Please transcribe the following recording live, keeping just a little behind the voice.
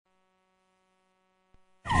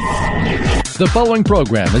The following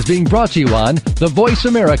program is being brought to you on the Voice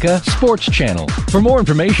America Sports Channel. For more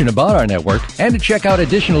information about our network and to check out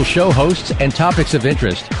additional show hosts and topics of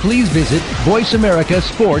interest, please visit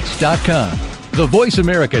voiceamericasports.com. The Voice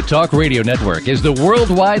America Talk Radio Network is the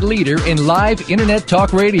worldwide leader in live Internet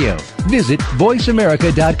talk radio. Visit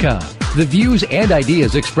voiceamerica.com. The views and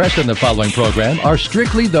ideas expressed on the following program are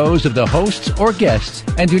strictly those of the hosts or guests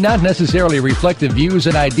and do not necessarily reflect the views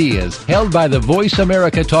and ideas held by the Voice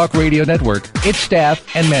America Talk Radio Network, its staff,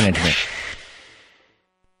 and management.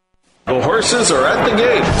 The horses are at the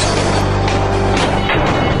gate.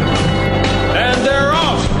 And they're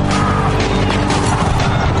off.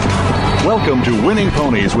 Welcome to Winning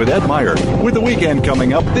Ponies with Ed Meyer. With the weekend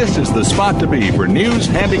coming up, this is the spot to be for news,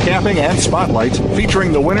 handicapping, and spotlights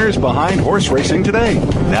featuring the winners behind horse racing today.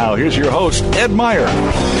 Now, here's your host, Ed Meyer.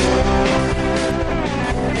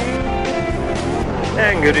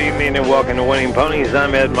 And good evening and welcome to Winning Ponies.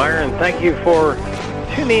 I'm Ed Meyer, and thank you for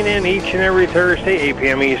tuning in each and every Thursday, 8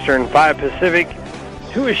 p.m. Eastern, 5 Pacific,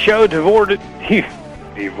 to a show devoted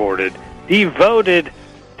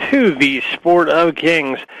to the sport of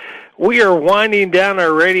kings. We are winding down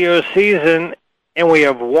our radio season, and we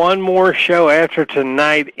have one more show after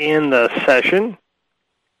tonight in the session.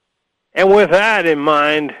 And with that in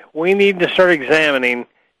mind, we need to start examining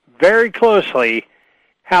very closely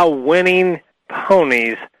how Winning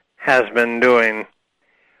Ponies has been doing.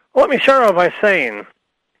 Well, let me start off by saying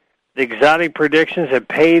the exotic predictions have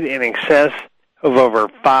paid in excess of over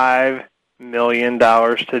 $5 million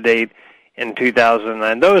to date in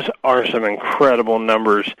 2009. Those are some incredible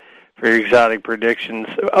numbers for your exotic predictions,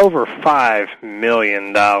 over $5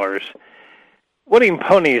 million. Winning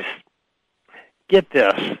Ponies, get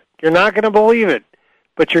this. You're not going to believe it,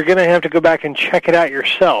 but you're going to have to go back and check it out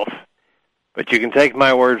yourself. But you can take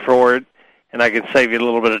my word for it, and I can save you a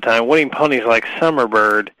little bit of time. Winning Ponies like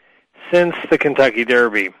Summerbird since the Kentucky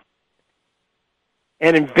Derby,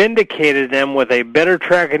 and vindicated them with a better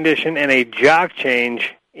track condition and a jock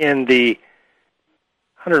change in the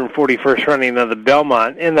 141st running of the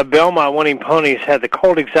Belmont. In the Belmont, Winning Ponies had the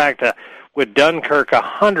Colt Exacta with Dunkirk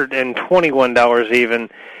 $121 even,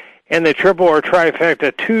 and the Triple or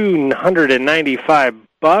Trifecta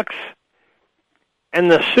 $295,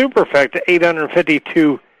 and the Superfecta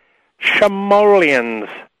 $852 Chamolians.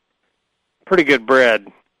 Pretty good bread,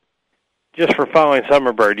 just for following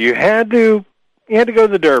Summerbird. You had to go to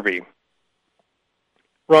the Derby.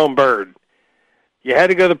 Rome Bird. You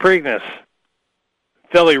had to go to the Preakness.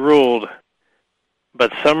 Philly ruled,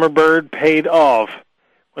 but Summerbird paid off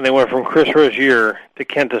when they went from Chris Rozier to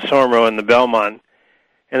Kent Sormo in the Belmont.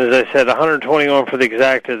 And as I said, 121 for the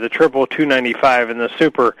Exacta, the Triple $295, and the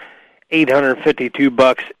Super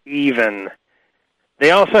 $852 even.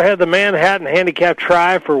 They also had the Manhattan Handicap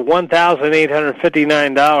Try for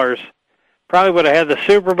 $1,859. Probably would have had the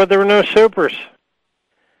Super, but there were no Supers.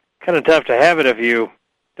 Kind of tough to have it if you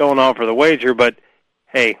don't offer the wager, but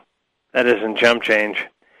hey, that isn't jump change.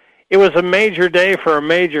 It was a major day for a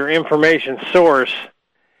major information source.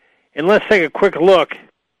 And let's take a quick look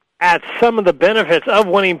at some of the benefits of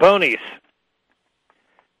Winning Ponies.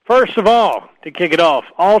 First of all, to kick it off,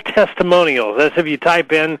 all testimonials. That's if you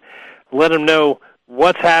type in, let them know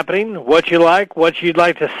what's happening, what you like, what you'd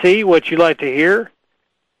like to see, what you'd like to hear,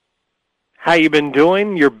 how you've been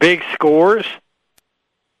doing, your big scores.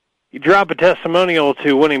 You drop a testimonial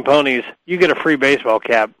to Winning Ponies, you get a free baseball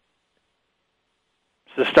cap.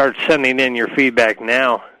 So start sending in your feedback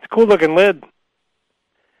now. It's a cool-looking lid.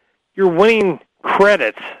 Your winning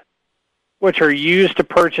credits, which are used to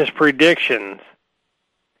purchase predictions,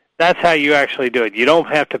 that's how you actually do it. You don't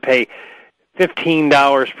have to pay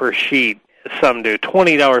 $15 per sheet, as some do,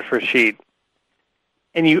 $20 per sheet.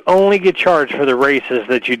 And you only get charged for the races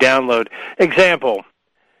that you download. Example,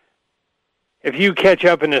 if you catch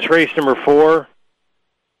up in this race number 4,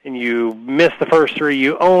 and you miss the first 3,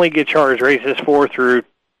 you only get charged races 4 through,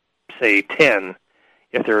 say, 10,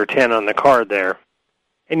 if there are 10 on the card there.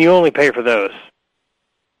 And you only pay for those.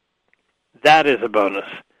 That is a bonus.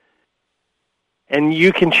 And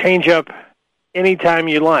you can change up anytime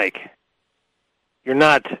you like. You're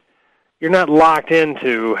not locked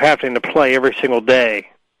into having to play every single day.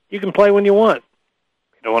 You can play when you want.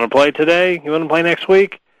 You don't want to play today? You want to play next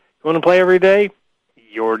week? You want to play every day?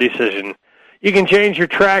 Your decision. You can change your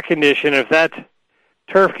track condition if that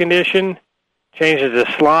turf condition changes to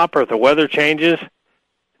slop or if the weather changes.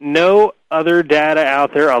 No other data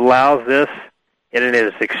out there allows this, and it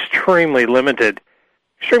is extremely limited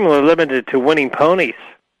to Winning Ponies.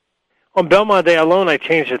 On Belmont Day alone, I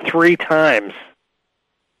changed it 3 times.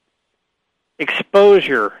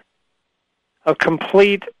 Exposure of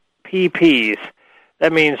complete PPs.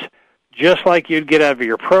 That means just like you'd get out of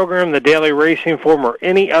your program, the daily racing form, or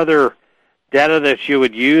any other data that you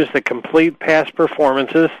would use, the complete past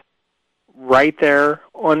performances right there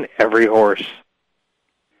on every horse.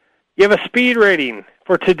 You have a speed rating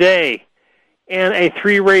for today and a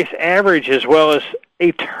 3-race average as well as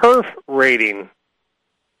a turf rating.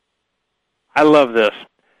 I love this.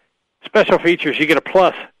 Special features, you get a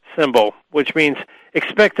plus symbol, which means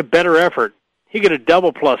expect a better effort. You get a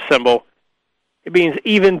double plus symbol. It means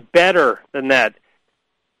even better than that.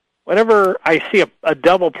 Whenever I see a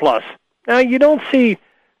double plus, now you don't see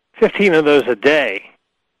 15 of those a day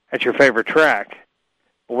at your favorite track.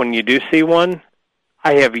 But when you do see one,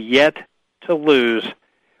 I have yet to lose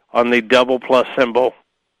on the double plus symbol.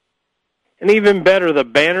 And even better, the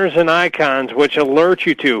banners and icons which alert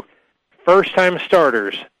you to first-time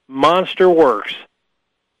starters, monster works,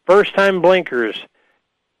 first-time blinkers,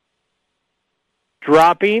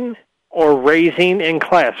 dropping or raising in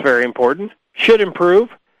class, very important, should improve,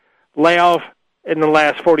 layoff in the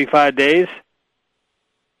last 45 days,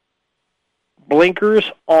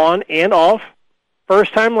 blinkers on and off,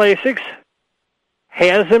 first-time Lasix,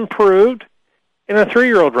 has improved, and a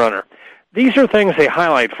 3-year-old runner. These are things they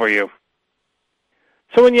highlight for you.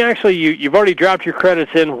 So when you've already dropped your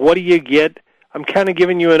credits in, what do you get? I'm kind of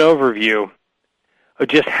giving you an overview of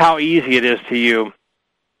just how easy it is to you.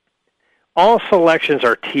 All selections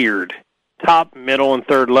are tiered, top, middle, and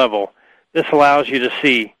third level. This allows you to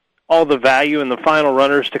see all the value in the final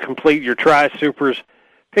runners to complete your tri-supers,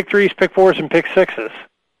 pick 3s, pick 4s, and pick 6s.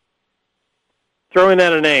 Throwing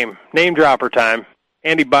out a name dropper time,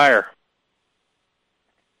 Andy Beyer.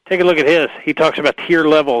 Take a look at his. He talks about tier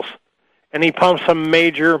levels, and he pumps some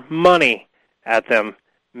major money at them.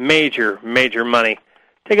 Major, major money.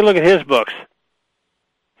 Take a look at his books.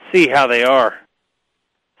 See how they are.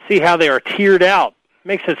 See how they are tiered out.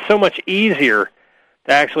 Makes it so much easier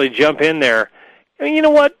to actually jump in there. I mean, you know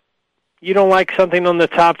what? You don't like something on the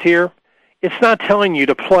top tier? It's not telling you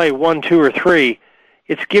to play 1, 2, or 3.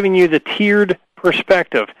 It's giving you the tiered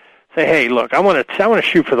perspective. Say, hey, look, I want to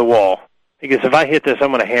shoot for the wall, because if I hit this,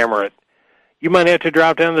 I'm going to hammer it. You might have to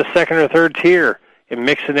drop down to the second or third tier and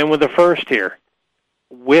mix it in with the first tier.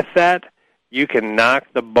 With that, you can knock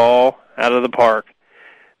the ball out of the park.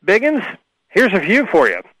 Biggins, here's a few for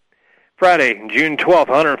you. Friday, June 12th,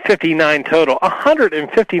 159 total.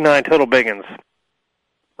 159 total Biggins.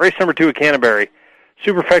 Race number 2 at Canterbury.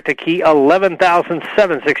 Superfecta key,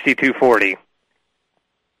 11,762.40.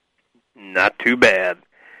 Not too bad.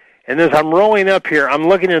 And as I'm rolling up here, I'm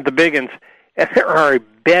looking at the Biggins, and there are a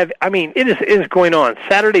bev. I mean, it is going on.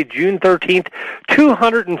 Saturday, June 13th,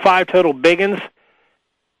 205 total Biggins.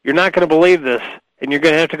 You're not going to believe this, and you're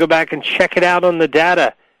going to have to go back and check it out on the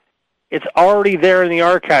data. It's already there in the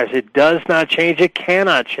archives. It does not change. It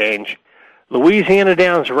cannot change. Louisiana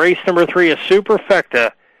Downs, race number 3, a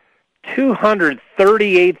Superfecta,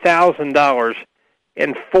 $238,000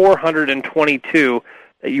 and $422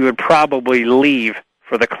 that you would probably leave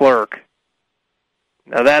for the clerk.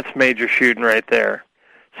 Now that's major shooting right there.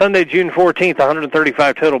 Sunday, June 14th,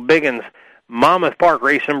 135 total Biggins. Monmouth Park,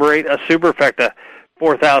 race number 8, a Superfecta,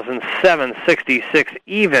 $4,766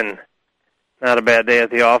 even. Not a bad day at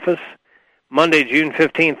the office. Monday, June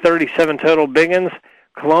 15th, 37 total Biggins.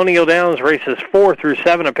 Colonial Downs, races 4 through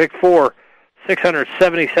 7, a pick 4,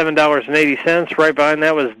 $677.80. Right behind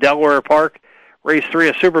that was Delaware Park, race 3,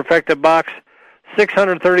 a Superfecta box,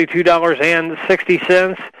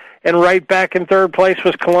 $632.60. And right back in third place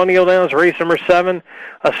was Colonial Downs, race number 7,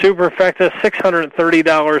 a Superfecta,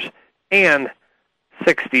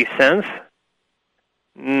 $630.60.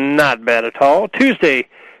 Not bad at all. Tuesday,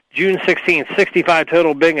 June 16th, 65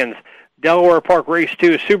 total Biggins. Delaware Park, race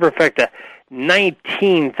 2, Superfecta,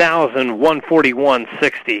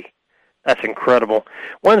 $19,141.60. That's incredible.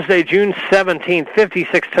 Wednesday, June 17th,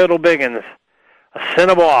 56 total Biggins. A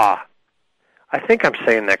Cinnabar. I think I'm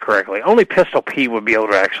saying that correctly. Only Pistol Pete would be able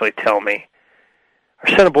to actually tell me. Or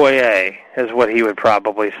Cinnaboye is what he would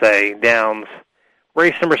probably say. Downs.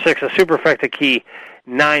 Race number 6, a Superfecta key,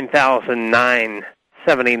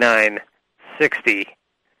 $9,979.60.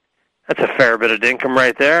 That's a fair bit of income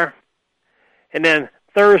right there. And then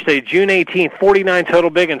Thursday, June 18th, 49 total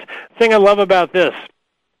Biggins. The thing I love about this,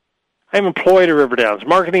 I'm employed at River Downs,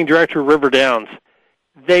 marketing director of River Downs.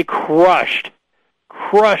 They crushed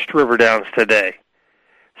River Downs today.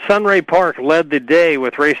 Sunray Park led the day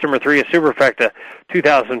with race number 3, a Superfecta,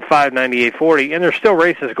 $2,598.40, and there's still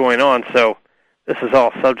races going on, so this is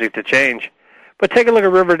all subject to change. But take a look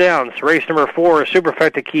at River Downs, race number 4, a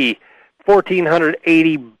Superfecta key,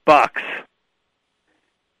 $1,480.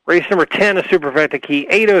 Race number 10, a Superfecta key,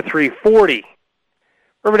 $803.40.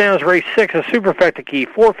 Riverdowns race 6, a superfecta key,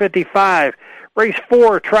 4:55. Race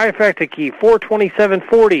 4, trifecta key,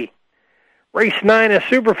 4:27.40. Race 9, a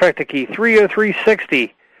superfecta key,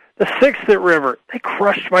 3:03.60. The 6th at River, they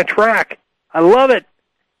crushed my track. I love it.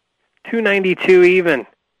 292 even.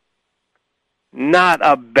 Not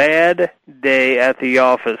a bad day at the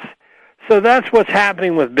office. So that's what's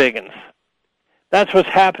happening with Biggins. That's what's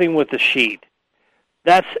happening with the sheet.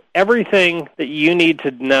 That's everything that you need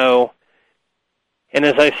to know. And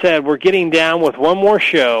as I said, we're getting down with one more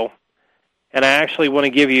show, and I actually want to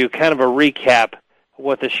give you kind of a recap of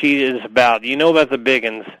what the sheet is about. You know about the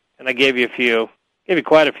Biggins, and I gave you a few. Gave you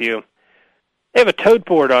quite a few. They have a tote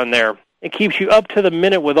board on there. It keeps you up to the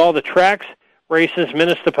minute with all the tracks, races,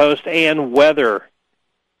 minutes to post, and weather.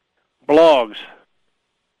 Blogs.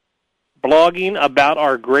 Blogging about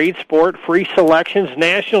our great sport, free selections,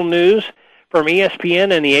 national news from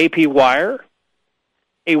ESPN and the AP Wire.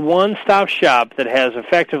 A one-stop shop that has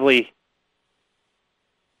effectively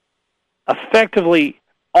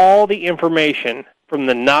all the information from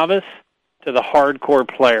the novice to the hardcore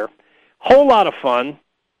player. Whole lot of fun.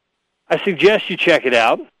 I suggest you check it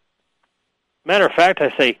out. Matter of fact,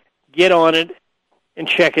 I say get on it and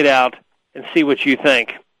check it out and see what you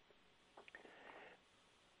think.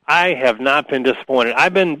 I have not been disappointed.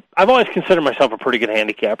 I've always considered myself a pretty good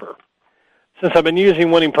handicapper. Since I've been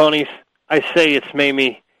using Winning Ponies, I say it's made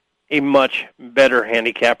me a much better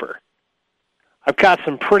handicapper. I've got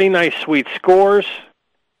some pretty nice sweet scores,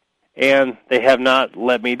 and they have not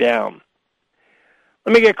let me down.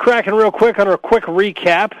 Let me get cracking real quick on a quick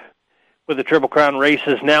recap with the Triple Crown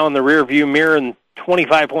races now in the rearview mirror and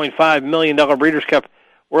 $25.5 million Breeders' Cup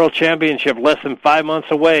World Championship less than 5 months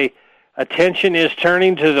away. Attention is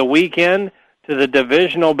turning to the weekend, to the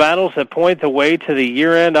divisional battles that point the way to the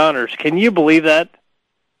year-end honors. Can you believe that?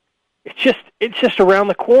 It's just around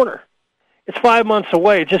the corner. It's 5 months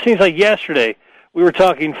away. It just seems like yesterday we were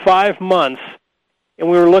talking 5 months, and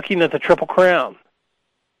we were looking at the Triple Crown.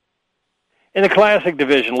 In the Classic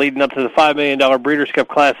division, leading up to the $5 million Breeders' Cup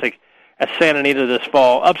Classic at Santa Anita this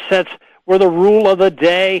fall, upsets were the rule of the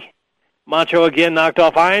day. Macho again knocked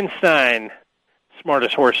off Einstein,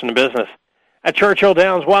 smartest horse in the business. At Churchill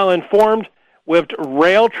Downs, while informed, whipped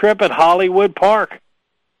Rail Trip at Hollywood Park.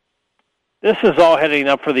 This is all heading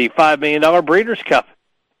up for the $5 million Breeders' Cup.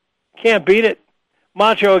 Can't beat it.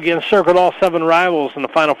 Macho again circled all 7 rivals in the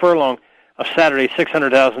final furlong of Saturday's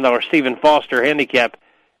 $600,000 Stephen Foster handicap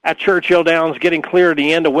at Churchill Downs, getting clear at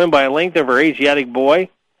the end to win by a length over Asiatic Boy.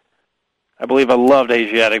 I believe I loved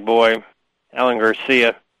Asiatic Boy. Alan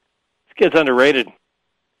Garcia. This kid's underrated.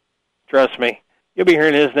 Trust me. You'll be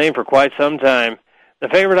hearing his name for quite some time. The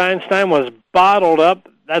favorite Einstein was bottled up.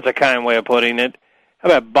 That's a kind way of putting it. How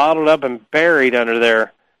about bottled up and buried under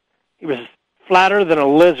there? He was flatter than a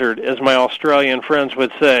lizard, as my Australian friends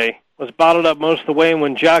would say. Was bottled up most of the way, and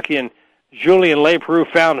when jockey and Julien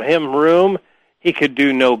Leperoux found him room, he could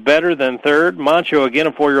do no better than third. Macho, again,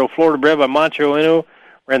 a 4-year-old Florida bred by Macho Inu,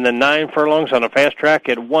 ran the 9 furlongs on a fast track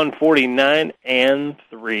at 1:49 and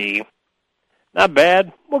 3. Not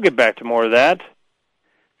bad. We'll get back to more of that.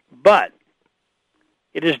 But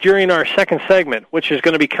it is during our second segment, which is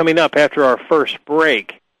going to be coming up after our first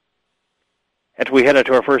break. After we head out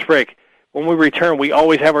to our first break, when we return, we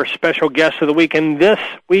always have our special guest of the week, and this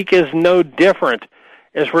week is no different,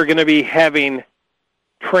 as we're going to be having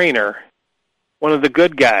Trainer, one of the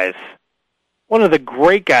good guys, one of the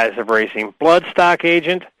great guys of racing, bloodstock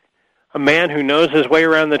agent, a man who knows his way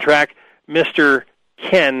around the track, Mr.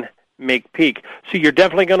 Ken McPeek. So you're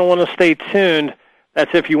definitely going to want to stay tuned.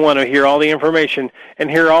 That's if you want to hear all the information and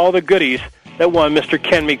hear all the goodies that one Mr.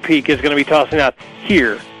 Ken McPeek is going to be tossing out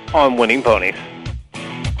here on Winning Ponies.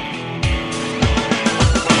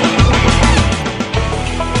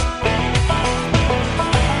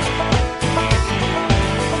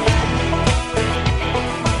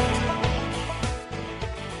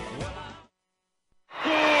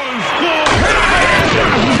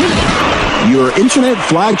 Your internet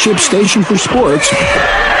flagship station for sports.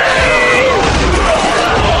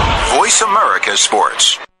 Voice America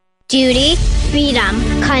Sports. Duty, freedom,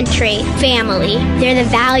 country, family. They're the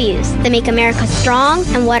values that make America strong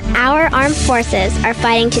and what our armed forces are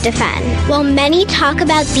fighting to defend. While many talk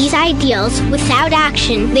about these ideals without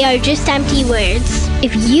action, they are just empty words.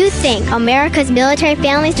 If you think America's military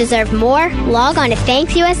families deserve more, log on to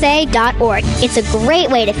ThanksUSA.org. It's a great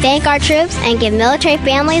way to thank our troops and give military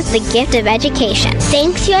families the gift of education.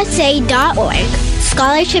 ThanksUSA.org.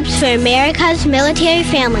 Scholarships for America's military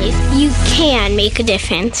families. You can make a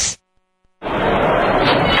difference. And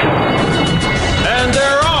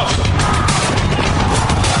they're off.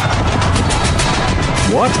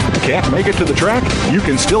 what? Can't make it to the track? You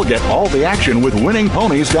can still get all the action with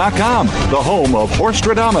winningponies.com, the home of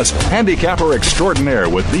Horstradamus, handicapper extraordinaire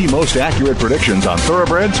with the most accurate predictions on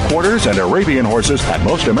thoroughbreds, quarters, and Arabian horses at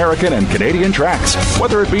most American and Canadian tracks.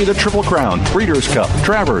 Whether it be the Triple Crown, Breeders' Cup,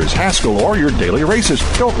 Travers, Haskell, or your daily races,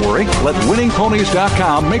 don't worry. Let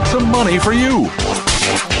winningponies.com make some money for you.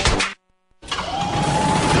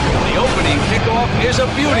 The opening kickoff is a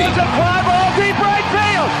beauty. It's a fly ball deep right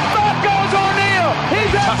field. Back goes O'Neal.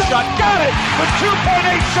 He's at the shot. Got it with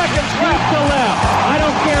 2.8 seconds left to left. I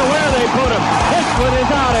don't care where they put him. This one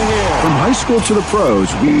is out of here. From high school to the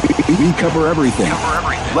pros, we cover everything.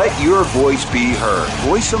 Let your voice be heard.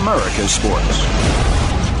 Voice America Sports.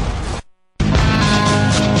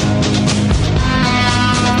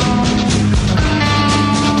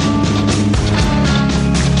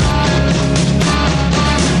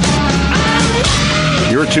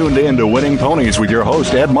 You're tuned in to Winning Ponies with your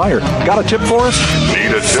host, Ed Meyer. Got a tip for us?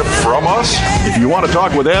 Need a tip from us? If you want to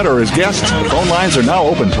talk with Ed or his guests, phone lines are now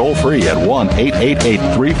open toll-free at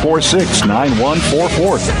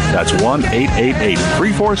 1-888-346-9144. That's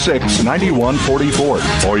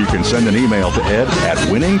 1-888-346-9144. Or you can send an email to ed at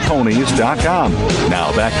winningponies.com.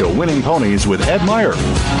 Now back to Winning Ponies with Ed Meyer.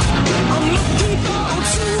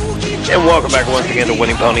 And welcome back once again to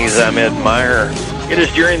Winning Ponies. I'm Ed Meyer. It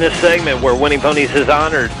is during this segment where Winning Ponies is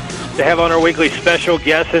honored to have on our weekly special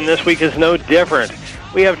guest, and this week is no different.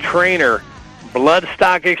 We have trainer,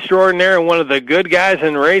 bloodstock extraordinaire, and one of the good guys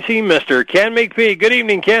in racing, Mr. Ken McPeek. Good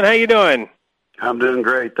evening, Ken. How you doing? I'm doing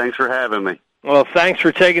great. Thanks for having me. Well, thanks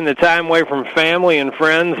for taking the time away from family and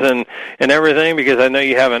friends and everything, because I know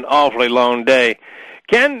you have an awfully long day.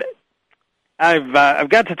 Ken, I've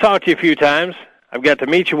got to talk to you a few times. I've got to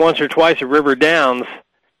meet you once or twice at River Downs.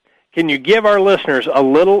 Can you give our listeners a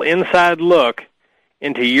little inside look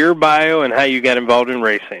into your bio and how you got involved in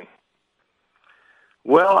racing?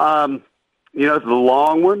 Well, the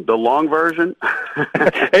long one, the long version.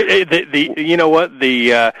 You know what?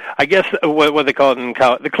 I guess what they call it in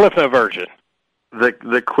college, the Cliff Note version.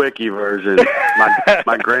 The quickie version.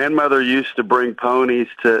 My grandmother used to bring ponies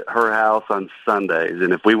to her house on Sundays,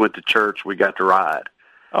 and if we went to church, we got to ride.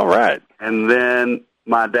 All right. And then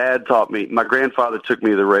my dad taught me, my grandfather took me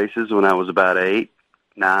to the races when I was about 8,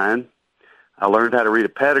 9. I learned how to read a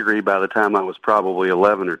pedigree by the time I was probably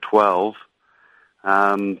 11 or 12.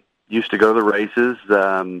 Used to go to the races,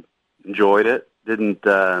 enjoyed it, didn't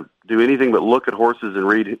do anything but look at horses and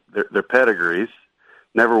read their pedigrees.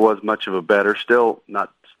 Never was much of a bettor, still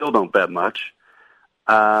don't bet much.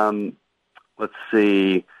 Let's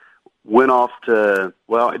see, went off to,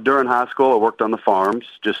 during high school I worked on the farms,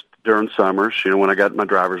 just during summers. When I got my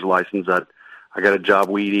driver's license, I got a job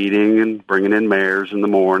weed eating and bringing in mares in the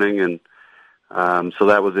morning, and so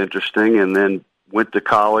that was interesting. And then went to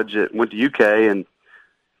college, went to UK, and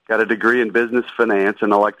got a degree in business finance.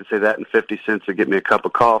 And I like to say that in 50 cents to get me a cup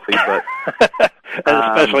of coffee, but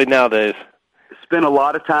especially nowadays. Spent a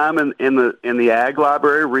lot of time in the ag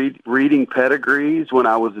library reading pedigrees when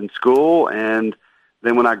I was in school, and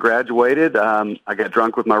then when I graduated, I got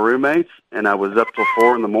drunk with my roommates, and I was up till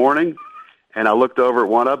 4 in the morning, and I looked over at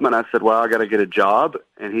one of them, and I said, well, I got to get a job.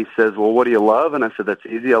 And he says, well, what do you love? And I said, that's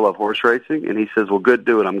easy. I love horse racing. And he says, well, good,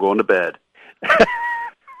 do it. I'm going to bed.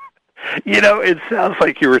 It sounds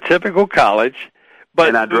like you were typical college.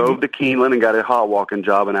 And I drove to Keeneland and got a hot walking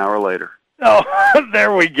job an hour later. Oh,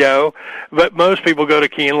 there we go. But most people go to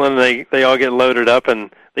Keeneland, they all get loaded up, and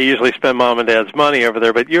they usually spend mom and dad's money over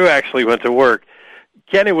there. But you actually went to work.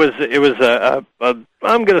 Ken, it was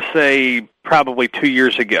I'm going to say probably 2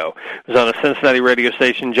 years ago. It was on a Cincinnati radio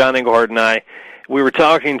station. John Englehart and I, we were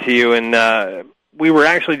talking to you, and we were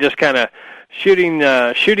actually just kind of shooting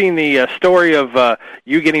the story of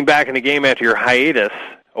you getting back in the game after your hiatus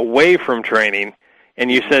away from training.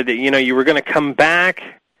 And you said that you were going to come back,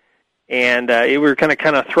 and we were going to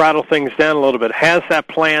kind of throttle things down a little bit. Has that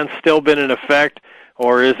plan still been in effect,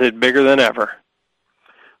 or is it bigger than ever?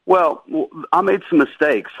 Well, I made some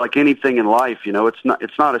mistakes, like anything in life.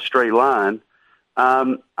 It's not a straight line.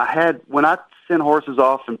 When I sent horses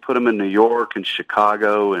off and put them in New York and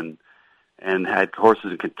Chicago and had horses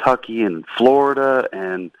in Kentucky and Florida,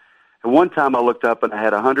 and at one time I looked up and I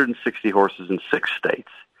had 160 horses in 6 states.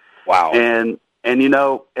 Wow! And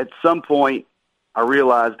at some point I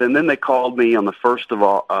realized, and then they called me on the 1st of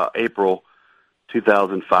April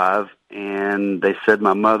 2005, and they said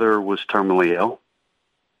my mother was terminally ill.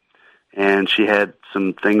 And she had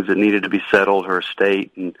some things that needed to be settled, her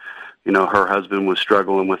estate, and, her husband was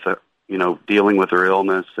struggling with, dealing with her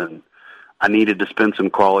illness, and I needed to spend some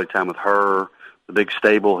quality time with her. The big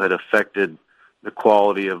stable had affected the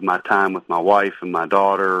quality of my time with my wife and my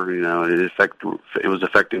daughter. You know, it was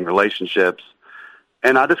affecting relationships,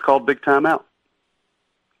 and I just called big time out.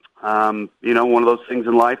 You know, one of those things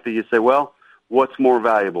in life that you say, well, what's more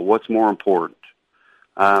valuable? What's more important?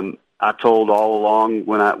 I told all along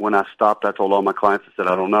when I stopped, I told all my clients, I said,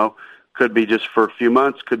 I don't know. Could be just for a few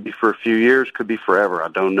months, could be for a few years, could be forever. I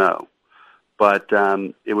don't know. But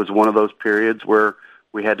it was one of those periods where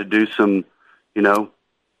we had to do some, you know,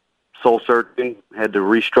 soul searching, had to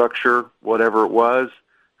restructure whatever it was,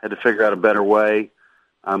 had to figure out a better way.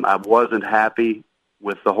 I wasn't happy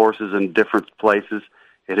with the horses in different places.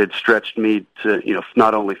 It had stretched me to, you know,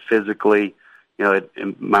 not only physically, you know,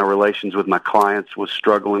 my relations with my clients was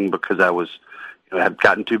struggling because I was, you know, had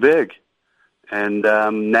gotten too big. And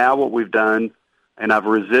now what we've done, and I've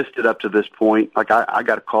resisted up to this point, like I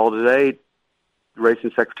got a call today, the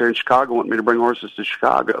racing secretary in Chicago wanted me to bring horses to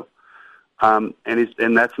Chicago. And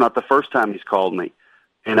that's not the first time he's called me.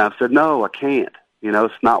 And I've said, no, I can't. You know,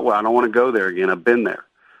 it's not what, I don't want to go there again. I've been there.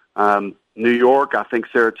 New York, I think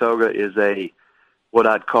Saratoga is what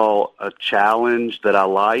I'd call a challenge that I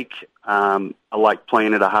like. I like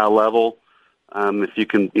playing at a high level. If you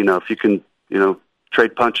can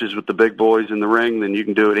trade punches with the big boys in the ring, then you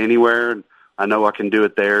can do it anywhere. And I know I can do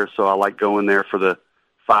it there, so I like going there for the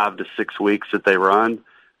 5 to 6 weeks that they run.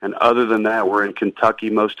 And other than that, we're in Kentucky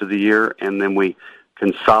most of the year, and then we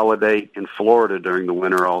consolidate in Florida during the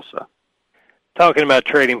winter also. Talking about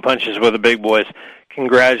trading punches with the big boys,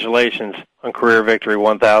 congratulations on career victory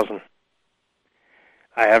 1,000.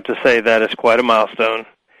 I have to say that is quite a milestone.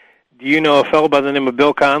 Do you know a fellow by the name of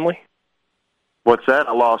Bill Conley? What's that?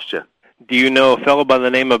 I lost you. Do you know a fellow by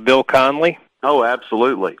the name of Bill Conley? Oh,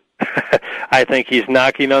 absolutely. I think he's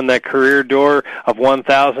knocking on that career door of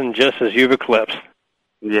 1,000 just as you've eclipsed.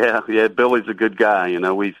 Yeah, Billy's a good guy. You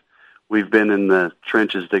know, we've been in the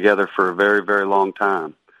trenches together for a very, very long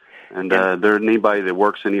time. And there isn't anybody that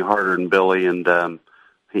works any harder than Billy, and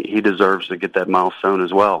he deserves to get that milestone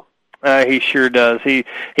as well. He sure does. He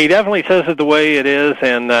definitely says it the way it is,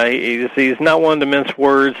 and he's not one to mince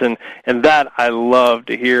words, and that I love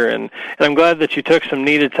to hear. And I'm glad that you took some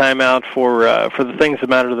needed time out for the things that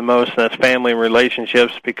matter the most, and that's family and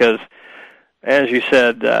relationships, because, as you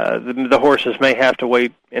said, the horses may have to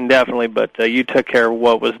wait indefinitely, but you took care of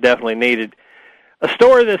what was definitely needed. A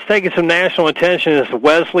story that's taken some national attention is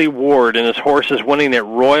Wesley Ward and his horses winning at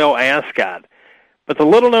Royal Ascot. But the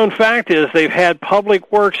little-known fact is they've had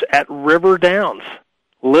public works at River Downs,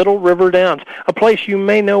 Little River Downs, a place you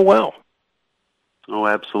may know well. Oh,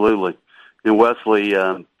 absolutely. And Wesley,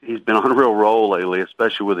 he's been on a real roll lately,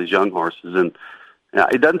 especially with his young horses. And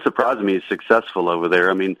it doesn't surprise me he's successful over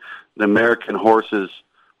there. I mean, the American horses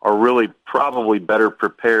are really probably better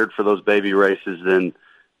prepared for those baby races than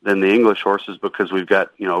the English horses, because we've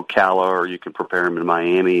got, you know, Ocala, or you can prepare him in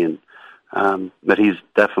Miami, and but he's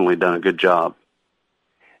definitely done a good job.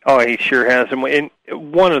 Oh, he sure has. And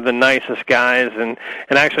one of the nicest guys, and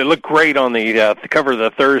actually looked great on the cover of the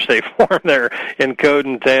Thursday form there in Coat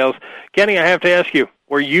and Tails. Kenny, I have to ask you,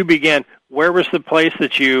 where you began, where was the place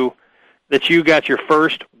that you got your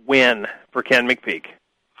first win for Ken McPeek?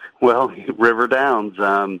 Well, River Downs,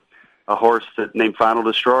 a horse named Final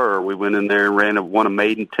Destroyer. We went in there and won a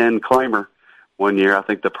maiden 10 claimer one year. I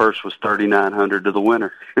think the purse was $3,900 to the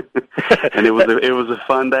winner. And it was a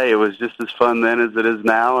fun day. It was just as fun then as it is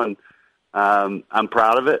now, and I'm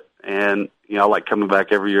proud of it. And you know, I like coming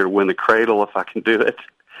back every year to win the Cradle if I can do it.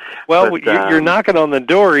 Well, but, you're knocking on the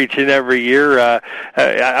door each and every year.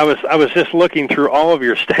 I was just looking through all of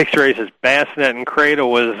your stakes races. Bassinet and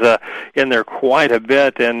Cradle was in there quite a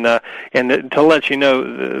bit, and to let you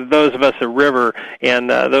know, those of us at River and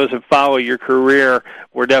those that follow your career,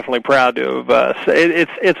 we're definitely proud to have.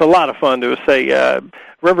 It's a lot of fun to say.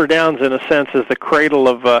 River Downs, in a sense, is the cradle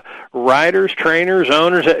of riders, trainers,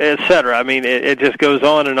 owners, etc. I mean, it just goes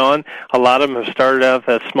on and on. A lot of them have started out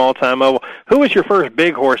at that small-time level. Who was your first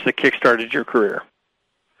big horse that kick-started your career?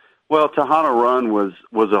 Well, Tahana Run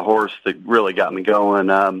was a horse that really got me going.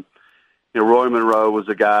 Roy Monroe was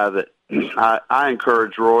a guy that I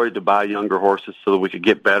encouraged Roy to buy younger horses so that we could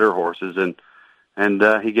get better horses, and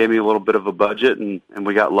he gave me a little bit of a budget, and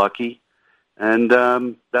we got lucky. And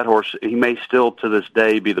that horse, he may still to this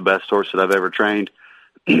day be the best horse that I've ever trained.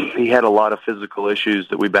 He had a lot of physical issues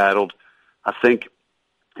that we battled. I think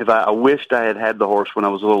if I wished I had the horse when I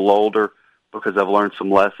was a little older, because I've learned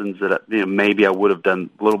some lessons that maybe I would have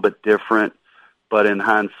done a little bit different. But in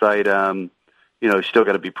hindsight, you still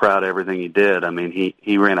got to be proud of everything he did. I mean,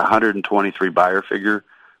 he ran 123 Beyer figure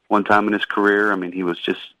one time in his career. I mean, he was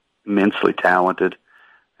just immensely talented,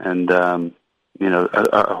 and a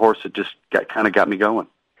horse that just got me going.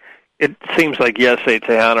 It seems like yesterday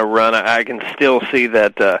Tejano run. I can still see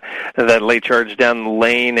that late charge down the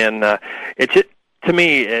lane, and to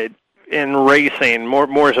me, in racing,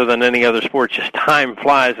 more so than any other sport, just time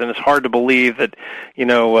flies, and it's hard to believe that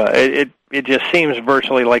it just seems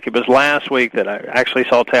virtually like it was last week that I actually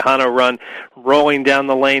saw Tejano run rolling down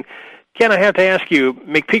the lane. Ken, I have to ask you,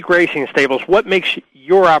 McPeek Racing Stables, what makes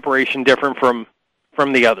your operation different from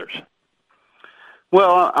the others?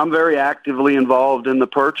 Well, I'm very actively involved in the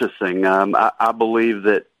purchasing. I believe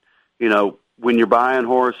that, when you're buying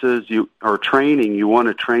horses or training, you want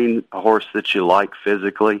to train a horse that you like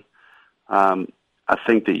physically. I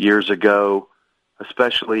think that years ago,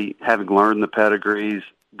 especially having learned the pedigrees,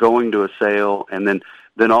 going to a sale, and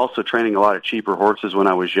then also training a lot of cheaper horses when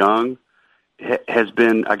I was young, has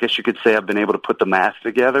been, I guess you could say, I've been able to put the math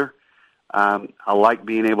together. I like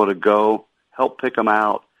being able to go, help pick them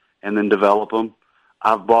out, and then develop them.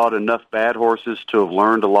 I've bought enough bad horses to have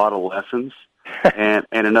learned a lot of lessons and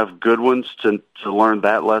enough good ones to learn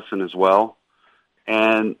that lesson as well.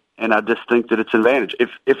 And I just think that it's an advantage.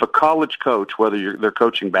 If a college coach, whether they're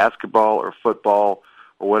coaching basketball or football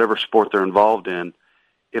or whatever sport they're involved in,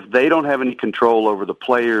 if they don't have any control over the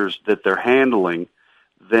players that they're handling,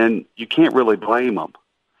 then you can't really blame them.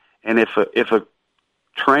 And if a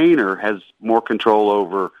trainer has more control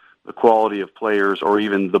over the quality of players or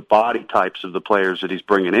even the body types of the players that he's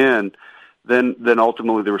bringing in, then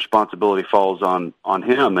ultimately the responsibility falls on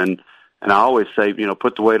him. And I always say,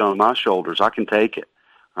 put the weight on my shoulders. I can take it.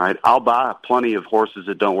 All right, I'll buy plenty of horses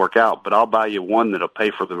that don't work out, but I'll buy you one that'll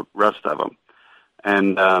pay for the rest of them.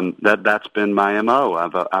 And that's been my MO.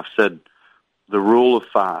 I've said the rule of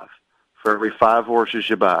 5. For every 5 horses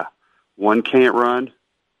you buy, 1 can't run,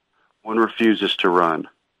 1 refuses to run,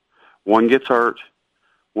 1 gets hurt,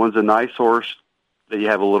 1's a nice horse that you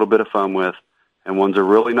have a little bit of fun with, and 1's a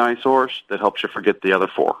really nice horse that helps you forget the other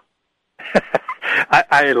 4.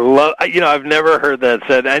 I love, I've never heard that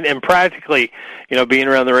said, and practically, being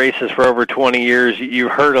around the races for over 20 years,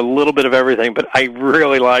 you've heard a little bit of everything, but I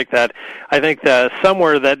really like that. I think that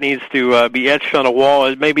somewhere that needs to be etched on a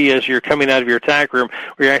wall, maybe as you're coming out of your tack room,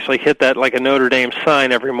 where you actually hit that like a Notre Dame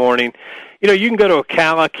sign every morning. You can go to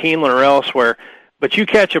Ocala, Keeneland, or elsewhere, but you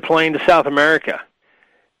catch a plane to South America.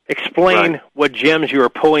 Explain right. What gems you are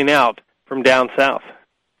pulling out from down south.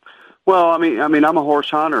 Well, I mean, I'm a horse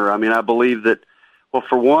hunter. I believe that, well,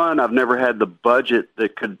 for one, I've never had the budget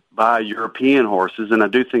that could buy European horses, and I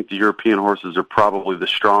do think the European horses are probably the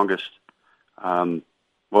strongest, Italian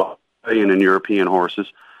and European horses.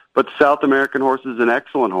 But the South American horse is an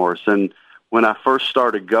excellent horse, and when I first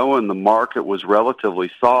started going, the market was relatively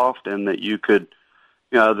soft, and that you could,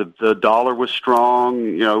 the dollar was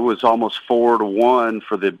strong. It was almost 4-1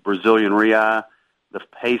 for the Brazilian real. The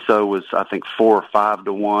peso was, I think, 4 or 5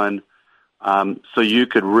 to 1. So you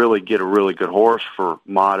could really get a really good horse for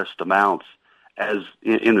modest amounts, as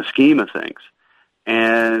in the scheme of things.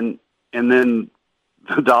 And then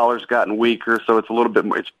the dollar's gotten weaker, so it's a little bit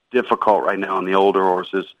more. It's difficult right now on the older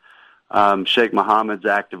horses. Sheikh Mohammed's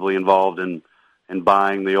actively involved in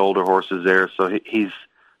buying the older horses there, so he's,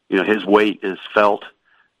 his weight is felt.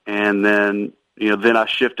 And then, then I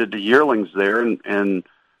shifted to yearlings there, and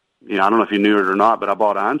I don't know if you knew it or not, but I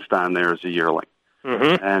bought Einstein there as a yearling.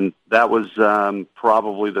 Mm-hmm. And that was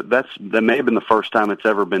probably that may have been the first time it's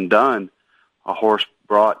ever been done. A horse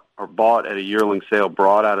bought at a yearling sale,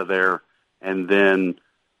 brought out of there, and then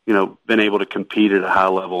been able to compete at a high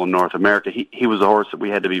level in North America. He was a horse that we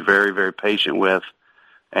had to be very, very patient with.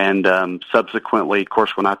 And subsequently, of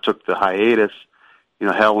course, when I took the hiatus,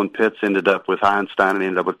 Helen Pitts ended up with Einstein and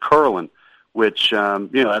ended up with Curlin, which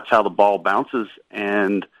that's how the ball bounces.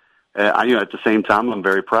 And at the same time, I'm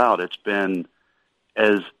very proud. It's been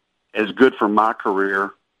as good for my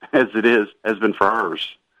career as it has been for hers.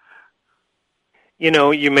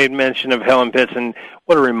 You made mention of Helen Pitts, and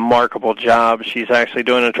what a remarkable job she's actually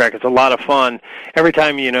doing on the track. It's a lot of fun. Every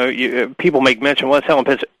time, people make mention, well, it's Helen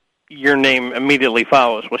Pitts, your name immediately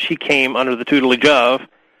follows. Well, she came under the tutelage of,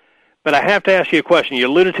 but I have to ask you a question. You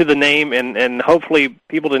alluded to the name, and hopefully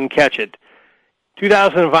people didn't catch it.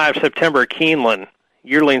 2005, September, Keeneland,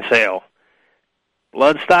 yearling sale.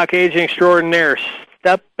 Bloodstock aging extraordinaire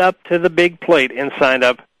stepped up to the big plate and signed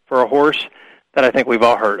up for a horse that I think we've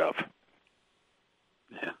all heard of.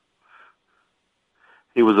 Yeah.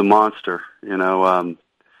 He was a monster. Curlin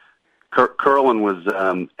was,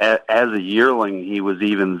 as a yearling, he was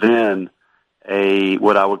even then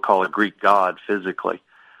what I would call a Greek god physically.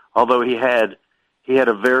 Although he had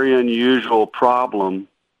a very unusual problem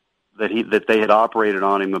that they had operated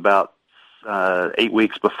on him about 8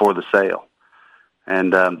 weeks before the sale.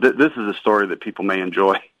 And this is a story that people may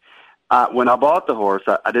enjoy. When I bought the horse,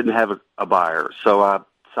 I didn't have a buyer, so I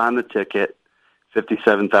signed the ticket,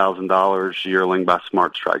 $57,000 yearling by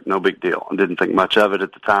Smart Strike. No big deal. I didn't think much of it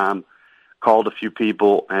at the time. Called a few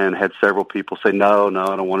people and had several people say, no,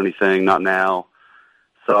 I don't want anything, not now.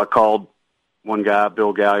 So I called one guy,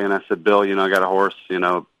 Bill Gallion. I said, Bill, I got a horse,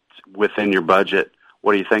 within your budget.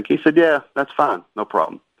 What do you think? He said, yeah, that's fine, no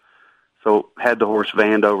problem. So had the horse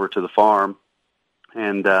vanned over to the farm,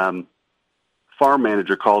 and farm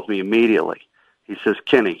manager calls me immediately. He says,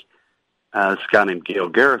 Kenny, this guy named Gail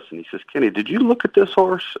Garrison, he says, Kenny, did you look at this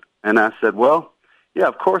horse? And I said, well, yeah,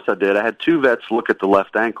 of course I did. I had 2 vets look at the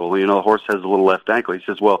left ankle. The horse has a little left ankle. He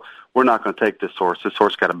says, well, we're not going to take this horse. This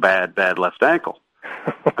horse got a bad left ankle.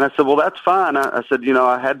 And I said, well, that's fine. I said,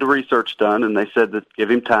 I had the research done, and they said that give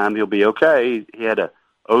him time, he'll be okay. He had a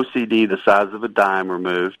OCD the size of a dime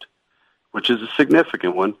removed, which is a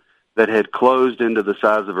significant one, that had closed into the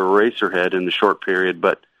size of a racer head in the short period,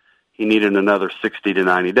 but he needed another 60 to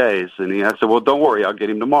 90 days. And I said, well, don't worry, I'll get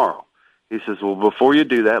him tomorrow. He says, well, before you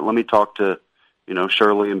do that, let me talk to,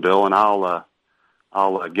 Shirley and Bill, and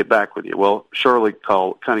I'll get back with you. Well,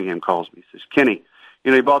 Cunningham calls me. He says, Kenny,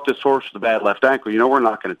 you bought this horse with a bad left ankle. We're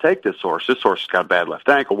not going to take this horse. This horse has got a bad left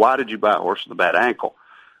ankle. Why did you buy a horse with a bad ankle?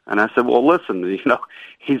 And I said, well, listen,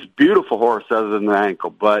 he's a beautiful horse other than the ankle,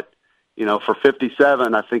 but for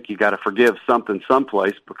 57, I think you got to forgive something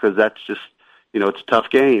someplace, because that's just, it's a tough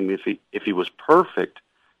game. If he was perfect,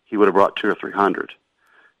 he would have brought 200 or 300.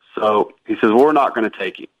 So he says, well, we're not going to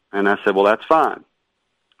take him. And I said, well, that's fine.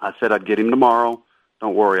 I said I'd get him tomorrow.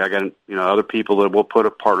 Don't worry, I got other people that will put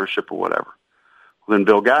a partnership or whatever. Well, then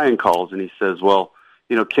Bill Guyon calls and he says, well,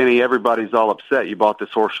 Kenny, everybody's all upset. You bought this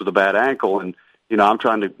horse with a bad ankle, and I'm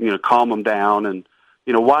trying to calm them down, and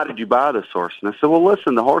why did you buy this horse? And I said, well,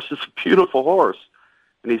 listen, the horse is a beautiful horse.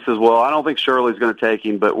 And he says, well, I don't think Shirley's going to take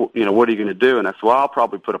him, but, what are you going to do? And I said, well, I'll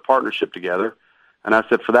probably put a partnership together. And I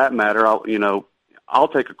said, for that matter, I'll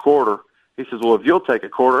take a quarter. He says, well, if you'll take a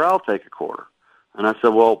quarter, I'll take a quarter. And I said,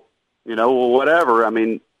 well, whatever. I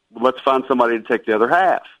mean, let's find somebody to take the other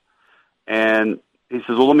half. And he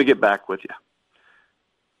says, well, let me get back with you.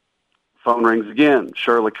 Phone rings again,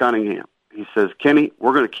 Shirley Cunningham. He says, Kenny,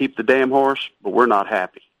 we're going to keep the damn horse, but we're not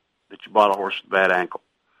happy that you bought a horse with a bad ankle.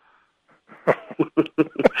 So,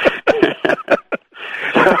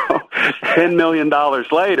 $10 million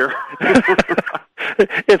later.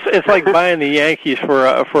 It's like buying the Yankees for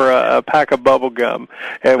a pack of bubble gum,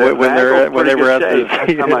 and when they were at the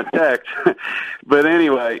last time I checked. But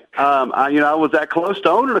anyway, I was that close to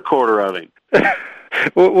owning a quarter of him.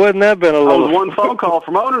 Wouldn't that have been a little? I was one phone call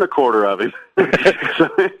from owning a quarter of him. So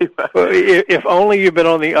anyway. Well, if only you'd been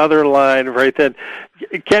on the other line right then.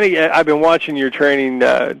 Kenny, I've been watching your training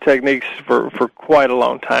techniques for quite a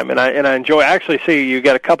long time, and I enjoy. I actually see you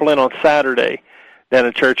got a couple in on Saturday down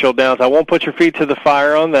at Churchill Downs. I won't put your feet to the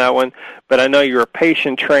fire on that one, but I know you're a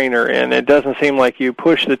patient trainer, and it doesn't seem like you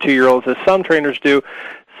push the 2-year-olds as some trainers do.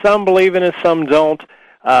 Some believe in it, some don't.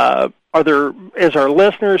 As our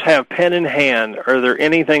listeners have pen in hand, are there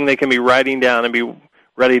anything they can be writing down and be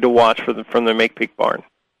ready to watch from the McPeek barn?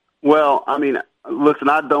 Well, I mean, listen,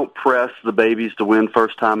 I don't press the babies to win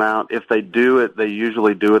first time out. If they do it, they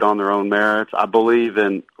usually do it on their own merits. I believe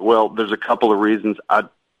in, there's a couple of reasons. I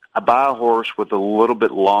buy a horse with a little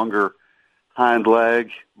bit longer hind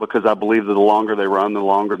leg because I believe that the longer they run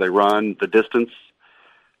the distance.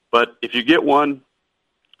 But if you get one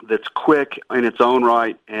that's quick in its own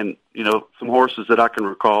right, and, some horses that I can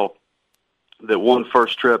recall that won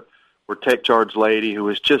first trip were Take Charge Lady, who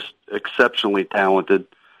was just exceptionally talented.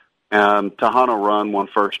 Tahano Run won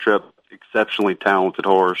first trip, exceptionally talented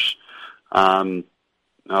horse. Harlan's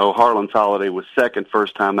Holiday was second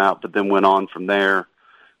first time out, but then went on from there.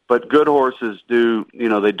 But good horses do,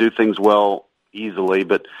 they do things well easily.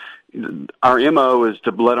 But our MO is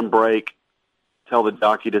to let them break, tell the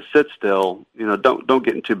jockey to sit still, don't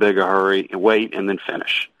get in too big a hurry, and wait and then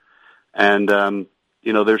finish. And,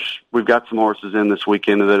 we've got some horses in this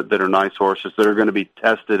weekend that are nice horses that are going to be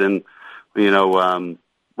tested. And,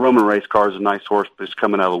 Roman Race Car is a nice horse, but it's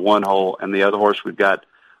coming out of the one hole. And the other horse we've got,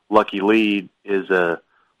 Lucky Lead, is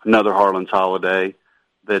another Harlan's Holiday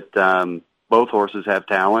that both horses have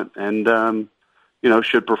talent and,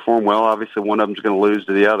 should perform well. Obviously, one of them's going to lose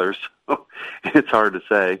to the others. So it's hard to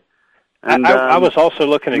say. And, I was also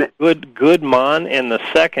looking at Good Mon in the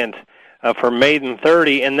second for Maiden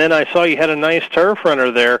 30, and then I saw you had a nice turf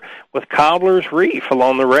runner there with Cobbler's Reef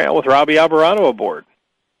along the rail with Robbie Alvarado aboard.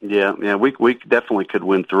 Yeah, we definitely could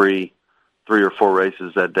win three or four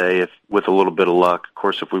races that day with a little bit of luck. Of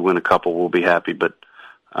course, if we win a couple, we'll be happy. But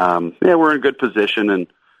we're in good position, and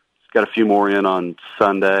got a few more in on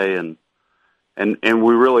Sunday, and and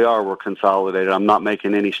we really are. We're consolidated. I'm not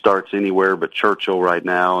making any starts anywhere but Churchill right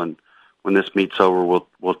now, and when this meet's over,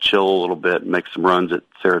 we'll chill a little bit and make some runs at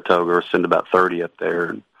Saratoga or send about 30 up there.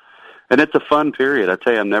 And it's a fun period. I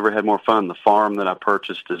tell you, I've never had more fun. The farm that I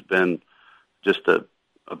purchased has been just a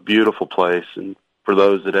beautiful place, and for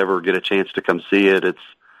those that ever get a chance to come see it, it's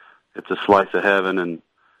a slice of heaven, and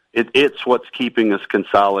it's what's keeping us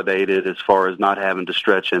consolidated as far as not having to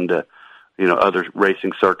stretch into, other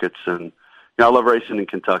racing circuits. And I love racing in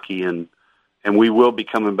Kentucky, and we will be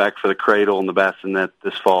coming back for the Cradle and the Bassinet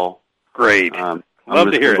this fall. Great. I'm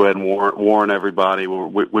love to hear it. Go ahead and warn everybody.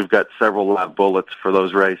 We've got several live bullets for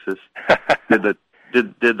those races. did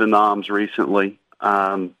the noms recently,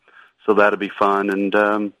 so that'll be fun. And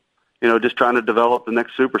just trying to develop the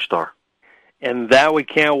next superstar. And that we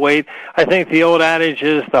can't wait. I think the old adage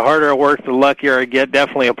is the harder I work, the luckier I get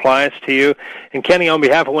definitely applies to you. And Kenny, on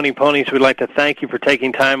behalf of Winning Ponies, we'd like to thank you for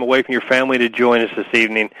taking time away from your family to join us this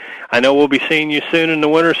evening. I know we'll be seeing you soon in the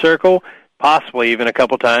Winner's Circle, possibly even a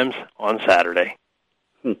couple times on Saturday.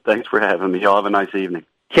 Thanks for having me. Y'all have a nice evening.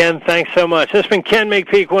 Ken, thanks so much. This has been Ken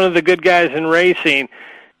McPeek, one of the good guys in racing,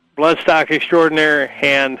 bloodstock extraordinaire,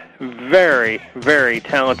 and very, very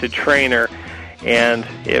talented trainer. And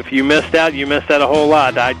if you missed out, you missed out a whole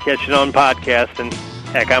lot. I'd catch it on podcast, and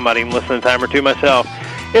heck, I might even listen a time or two myself.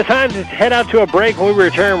 It's time to head out to a break. When we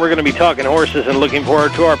return, we're going to be talking horses and looking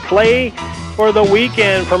forward to our play for the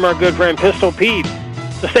weekend from our good friend Pistol Pete.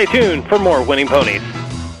 So stay tuned for more Winning Ponies.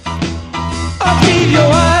 I'll keep your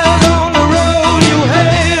eyes on the road, you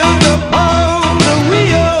hands upon the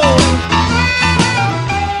wheel.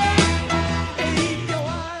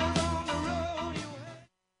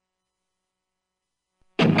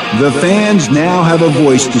 The fans now have a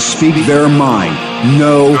voice to speak their mind.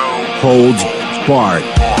 No holds barred.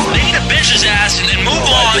 They need to bench his ass and move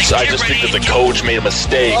on. I just think that the coach made a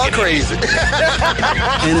mistake. All crazy.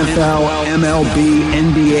 NFL, MLB,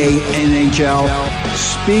 NBA, NHL.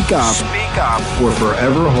 Speak up. Speak up. Or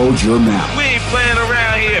forever hold your mouth. We ain't playing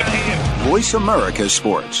around here. Voice America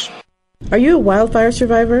Sports. Are you a wildfire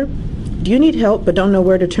survivor? Do you need help but don't know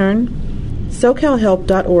where to turn?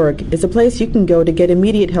 SoCalHelp.org is a place you can go to get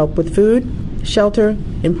immediate help with food, shelter,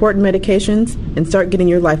 important medications, and start getting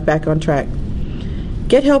your life back on track.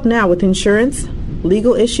 Get help now with insurance,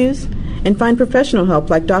 legal issues, and find professional help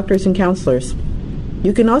like doctors and counselors.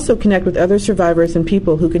 You can also connect with other survivors and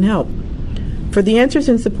people who can help. For the answers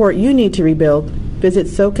and support you need to rebuild, visit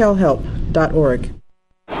SoCalHelp.org.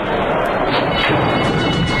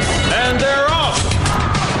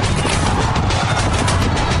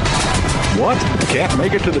 What? Can't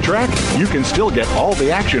make it to the track? You can still get all the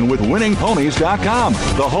action with winningponies.com,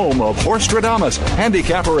 the home of Horstradamus,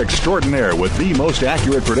 handicapper extraordinaire with the most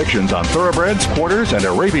accurate predictions on thoroughbreds, quarters, and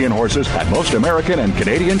Arabian horses at most American and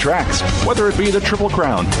Canadian tracks. Whether it be the Triple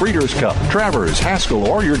Crown, Breeders' Cup, Travers, Haskell,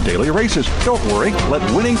 or your daily races, don't worry. Let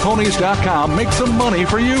winningponies.com make some money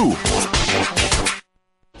for you.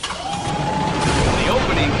 The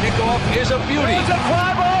opening kickoff is a beauty. It's a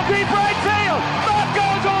fly ball deep right field. Back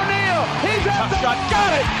goes O'Neal. He's at the shot.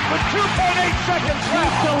 Got it with 2.8 seconds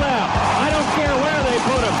left to left. I don't care where they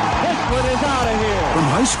put him. This one is out of here. From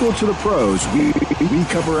high school to the pros, we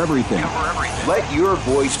cover everything. Let your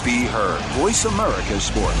voice be heard. Voice America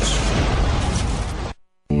Sports.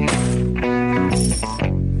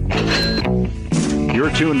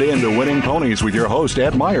 You're tuned in to Winning Ponies with your host,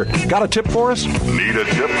 Ed Meyer. Got a tip for us? Need a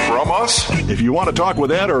tip from us? If you want to talk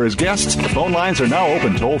with Ed or his guests, the phone lines are now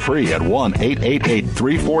open toll-free at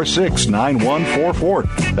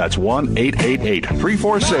 1-888-346-9144. That's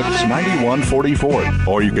 1-888-346-9144.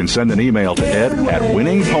 Or you can send an email to ed at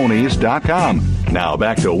winningponies.com. Now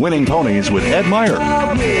back to Winning Ponies with Ed Meyer.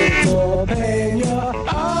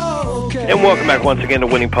 And welcome back once again to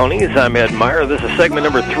Winning Ponies. I'm Ed Meyer. This is segment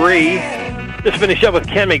number 3. Just finished up with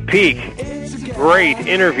Ken McPeek. Great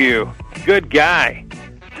interview. Good guy.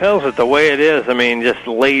 Tells it the way it is. I mean, just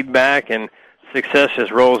laid back, and success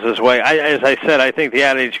just rolls his way. As I said, I think the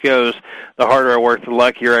adage goes, the harder I work, the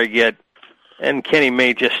luckier I get. And Kenny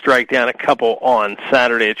may just strike down a couple on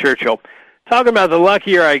Saturday at Churchill. Talking about the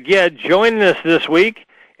luckier I get, joining us this week,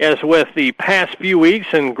 as with the past few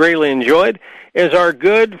weeks and greatly enjoyed, is our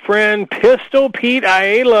good friend Pistol Pete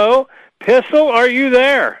Aiello. Pistol, are you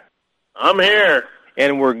there? I'm here.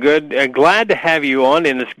 And we're glad to have you on,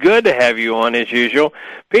 and it's good to have you on as usual.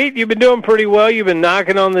 Pete, you've been doing pretty well. You've been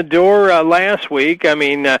knocking on the door last week.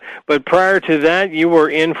 But prior to that, you were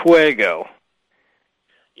in Fuego.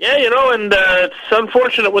 Yeah, and it's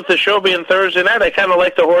unfortunate with the show being Thursday night. I kind of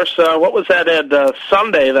like the horse. What was that, Ed?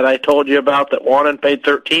 Sunday that I told you about that won and paid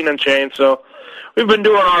 13 and change. So we've been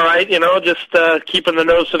doing all right, just keeping the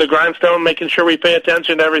nose to the grindstone, making sure we pay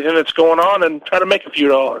attention to everything that's going on and try to make a few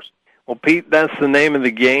dollars. Well, Pete, that's the name of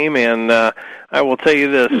the game, and I will tell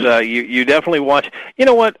you this: you definitely watch. You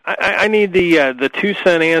know what? I need the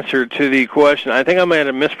 2-cent answer to the question. I think I might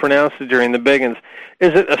have mispronounced it during the Biggins.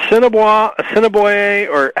 Is it Assiniboia,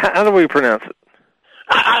 or how do we pronounce it?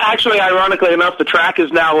 Actually, ironically enough, the track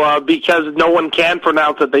is now, because no one can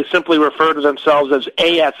pronounce it, they simply refer to themselves as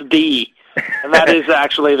ASD, and that is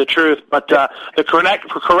actually the truth. But the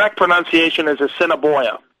correct pronunciation is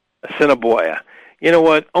Assiniboia. Assiniboia. You know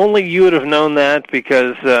what? Only you would have known that,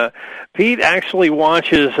 because Pete actually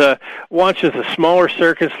watches the smaller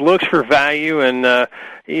circuits, looks for value, and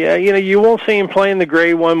you won't see him playing the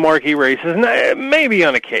Grade 1 marquee races. Maybe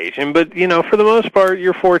on occasion, but for the most part,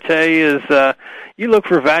 your forte is you look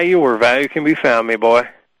for value where value can be found, me boy.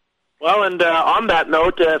 Well, and on that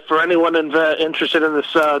note, for anyone interested in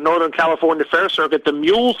this Northern California Fair Circuit, the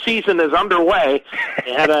mule season is underway.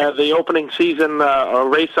 They had the opening season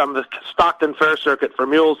race on the Stockton Fair Circuit for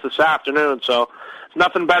mules this afternoon, so it's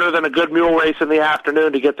nothing better than a good mule race in the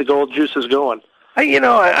afternoon to get the gold juices going.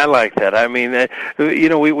 I like that. I mean,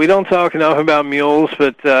 we don't talk enough about mules,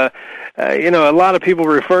 but a lot of people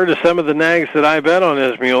refer to some of the nags that I bet on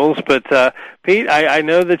as mules. But Pete, I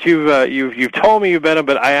know that you've told me you bet them,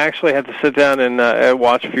 but I actually have to sit down and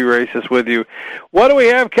watch a few races with you. What do we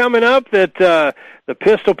have coming up that the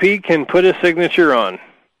Pistol Pete can put his signature on?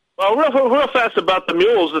 Well, real fast about the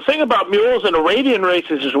mules. The thing about mules and Arabian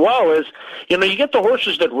races as well is, you get the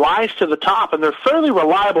horses that rise to the top, and they're fairly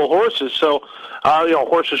reliable horses. So,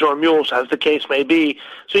 horses or mules, as the case may be.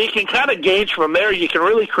 So you can kind of gauge from there. You can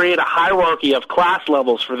really create a hierarchy of class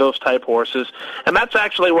levels for those type horses. And that's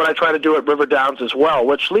actually what I try to do at River Downs as well,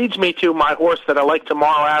 which leads me to my horse that I like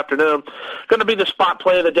tomorrow afternoon. Going to be the spot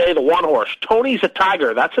play of the day, the one horse. Tony's a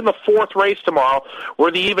Tiger. That's in the 4th race tomorrow.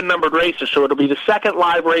 We're the even-numbered races, so it'll be the 2nd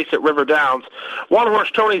live race at River Downs. One horse,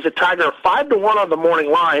 Tony's a Tiger, 5-1 on the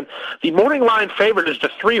morning line. The morning line favorite is the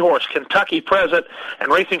 3 horse, Kentucky Present,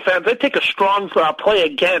 and racing fans, they take a strong play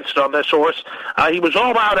against on this horse. He was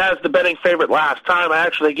all out as the betting favorite last time. I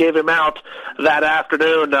actually gave him out that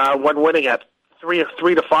afternoon when winning at 3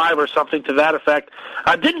 to 5 or something to that effect.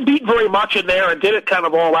 Didn't beat very much in there and did it kind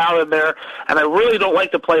of all out in there, and I really don't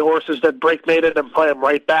like to play horses that break maiden and play them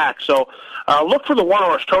right back. So look for the one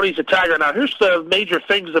horse, Tony's a Tiger. Now, here's the major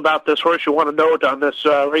things about this horse you want to note on this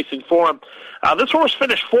racing forum. This horse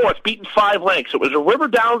finished 4th, beaten 5 lengths. It was a River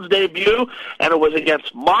Downs debut, and it was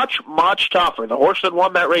against much, much tougher. The horse that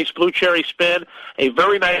won that race, Blue Cherry Spin, a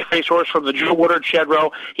very nice racehorse from the Joe Woodard Shed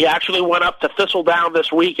Row. He actually went up to Thistledown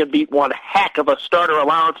this week and beat one heck of a starter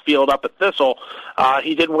allowance field up at Thistle.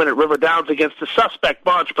 He did win at River Downs against a suspect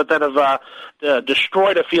bunch, but then have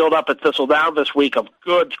destroyed a field up at Thistledown this week of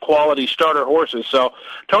good quality starter horses. So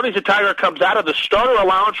Tony's a Tiger comes out of the starter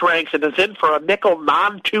allowance ranks and is in for a nickel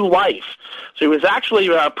non-2 life. So he was actually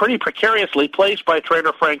pretty precariously placed by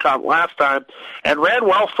trainer Frank Hunt last time and ran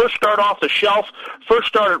well. First start off the shelf, first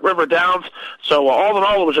start at River Downs. So all in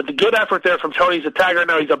all, it was a good effort there from Tony's a Tiger.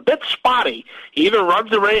 Now, he's a bit spotty. He either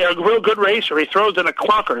runs a real good race or he throws in a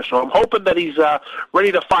clunker. So I'm hoping that he's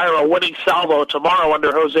ready to fire a winning salvo tomorrow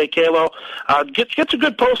under Jose Calo. Gets a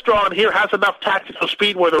good poster on here, has enough tactical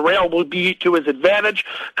speed where the rail will be to his advantage.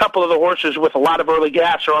 A couple of the horses with a lot of early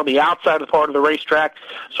gas are on the outside part of the racetrack.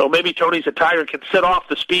 So maybe Tony's a Tiger can sit off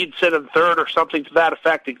the speed, sit in 3rd or something to that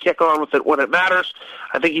effect and kick on with it when it matters.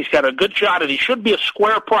 I think he's got a good shot, and he should be a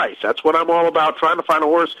square price. That's what I'm all about, trying to find a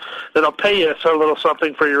horse that'll pay you a little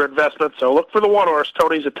something for your investment. So look for the one horse,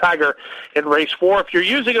 Tony's a Tiger, in race 4. If you're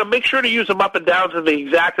using him, make sure to use him up and downs in the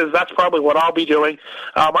exactas. That's probably what I'll be doing.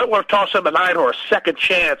 Might want to toss him a 9 horse, Second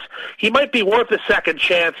Chance. He might be worth a second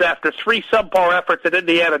chance after 3 subpar efforts at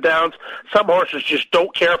Indiana Downs. Some horses just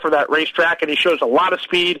don't care for that racetrack, and he shows a lot of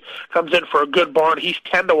speed, comes in for a good barn. He's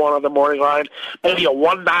 10-1 on the morning line. Maybe a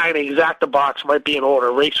 1-9 exacta box might be in order.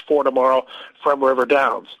 Race 4 tomorrow from River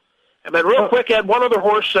Downs. And then real quick, Ed, one other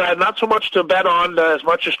horse, not so much to bet on as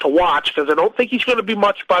much as to watch, because I don't think he's going to be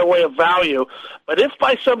much by way of value. But if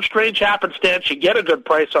by some strange happenstance you get a good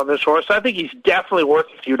price on this horse, I think he's definitely worth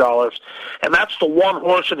a few dollars. And that's the one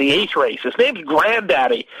horse in the 8th race. His name's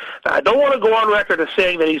Granddaddy. Now, I don't want to go on record as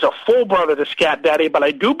saying that he's a full brother to Scat Daddy, but I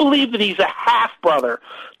do believe that he's a half brother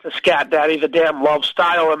to Scat Daddy. The damn love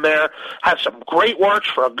style in there has some great works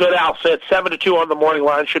for a good outfit. 7-2 on the morning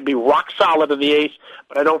line, should be rock solid in the 8th,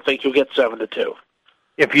 but I don't think you'll get 7-2.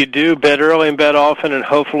 If you do, bet early and bet often, and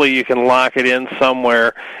hopefully you can lock it in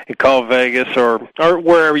somewhere and call Vegas or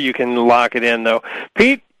wherever you can lock it in, though.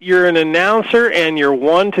 Pete, you're an announcer, and you're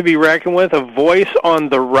one to be reckoned with, a voice on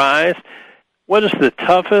the rise. What is the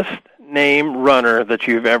toughest name runner that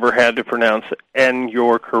you've ever had to pronounce in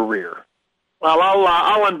your career? Well,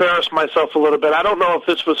 I'll embarrass myself a little bit. I don't know if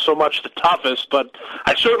this was so much the toughest, but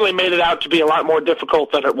I certainly made it out to be a lot more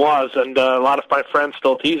difficult than it was, and a lot of my friends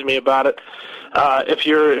still tease me about it. If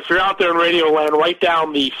you're out there in Radio Land, write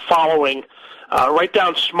down the following. Write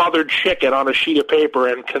down smothered chicken on a sheet of paper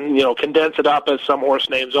and condense it up as some horse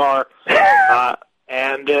names are.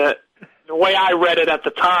 And the way I read it at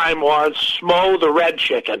the time was Smo the Red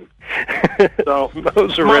Chicken. So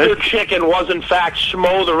Smothered Chicken was in fact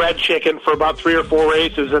Smo the Red Chicken for about 3 or 4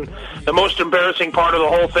 races, and the most embarrassing part of the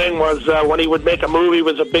whole thing was when he would make a move, he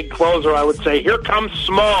was a big closer, I would say, "Here comes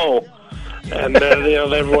Smo." And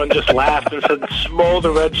everyone just laughed and said, "Smo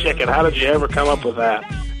the Red Chicken." How did you ever come up with that?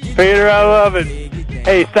 Peter, I love it.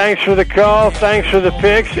 Hey, thanks for the call, thanks for the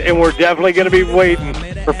picks, and we're definitely going to be waiting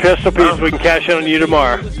for Pistol Pete so we can cash in on you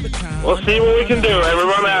tomorrow. We'll see what we can do,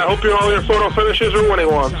 everyone. I hope all your photo finishes are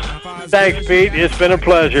winning ones. Thanks, Pete. It's been a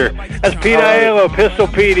pleasure. That's Pete Aiello, Pistol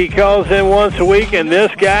Pete. He calls in once a week, and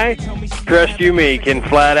this guy, trust you me, can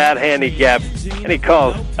flat-out handicap, and he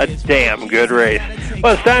calls a damn good race.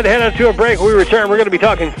 Well, it's time to head on to a break. When we return, we're going to be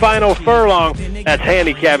talking Final Furlong. That's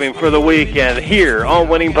handicapping for the weekend here on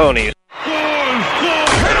Winning Ponies.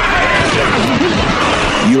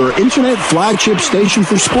 Your internet flagship station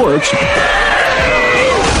for sports.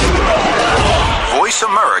 Voice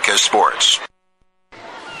America Sports.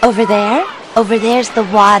 Over there's the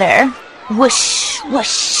water. Whoosh,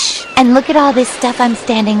 whoosh. And look at all this stuff I'm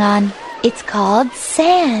standing on. It's called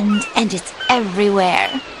sand, and it's everywhere.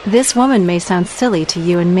 This woman may sound silly to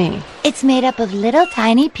you and me. It's made up of little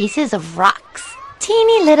tiny pieces of rocks.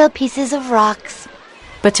 Teeny little pieces of rocks.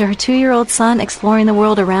 But to her 2-year-old son exploring the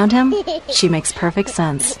world around him, she makes perfect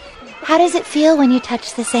sense. How does it feel when you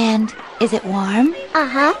touch the sand? Is it warm?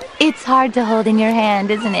 Uh-huh. It's hard to hold in your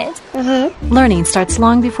hand, isn't it? Mm-hmm. Learning starts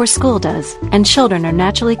long before school does, and children are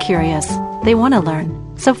naturally curious. They want to learn,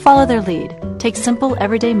 so follow their lead. Take simple,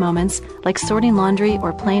 everyday moments, like sorting laundry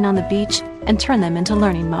or playing on the beach, and turn them into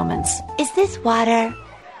learning moments. Is this water?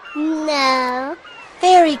 No.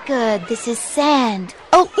 Very good. This is sand.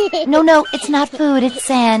 Oh, no, it's not food. It's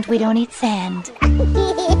sand. We don't eat sand.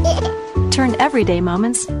 Turn everyday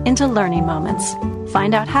moments into learning moments.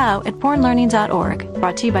 Find out how at bornlearning.org.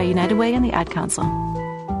 Brought to you by United Way and the Ad Council.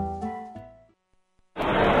 And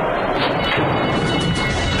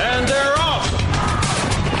they're off!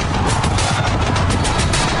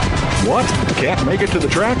 What? Can't make it to the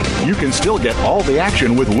track? You can still get all the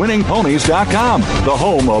action with winningponies.com, the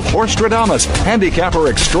home of Horstradamus, handicapper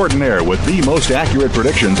extraordinaire with the most accurate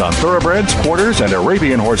predictions on thoroughbreds, quarters, and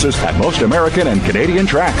Arabian horses at most American and Canadian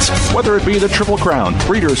tracks. Whether it be the Triple Crown,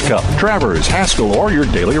 Breeders' Cup, Travers, Haskell, or your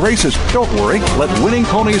daily races, don't worry. Let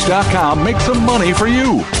winningponies.com make some money for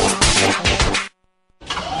you.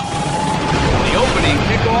 The opening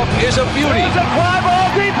kickoff is a beauty. There's a fly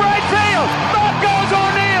ball deep right field. Back goes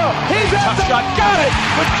O'Neal. He's at the shot. Got it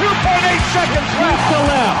with 2.8 seconds left to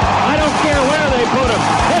left. I don't care where they put him.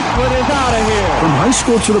 This one is out of here. From high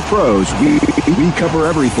school to the pros, we cover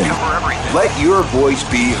everything. Let your voice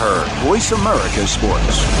be heard. Voice America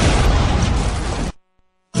Sports.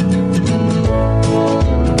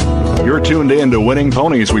 You're tuned in to Winning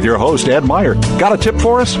Ponies with your host, Ed Meyer. Got a tip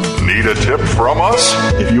for us? Need a tip from us?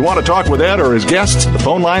 If you want to talk with Ed or his guests, the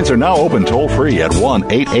phone lines are now open toll-free at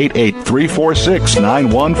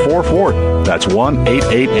 1-888-346-9144. That's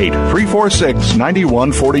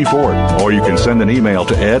 1-888-346-9144. Or you can send an email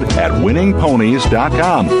to ed at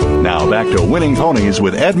winningponies.com. Now back to Winning Ponies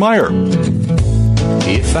with Ed Meyer. And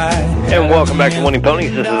welcome back to Winning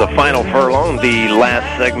Ponies. This is the Final Furlong, the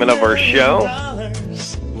last segment of our show.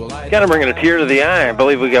 Kind of bringing a tear to the eye. I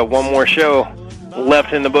believe we got one more show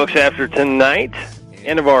left in the books after tonight.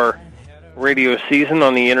 End of our radio season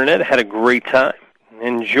on the internet. Had a great time.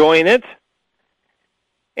 Enjoying it.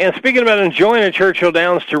 And speaking about enjoying it, Churchill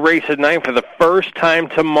Downs to race at night for the first time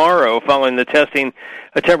tomorrow following the testing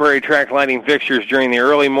of temporary track lighting fixtures during the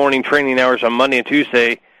early morning training hours on Monday and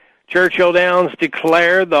Tuesday. Churchill Downs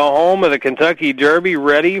declared the home of the Kentucky Derby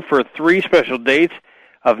ready for 3 special dates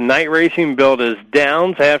of night racing billed as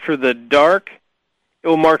Downs After the Dark. It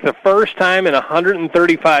will mark the first time in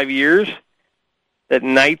 135 years that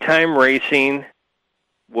nighttime racing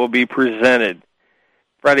will be presented.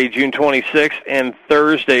 Friday, June 26th and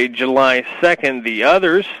Thursday, July 2nd. The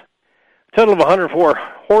others, a total of 104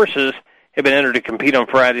 horses, have been entered to compete on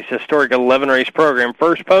Friday's historic 11-race program.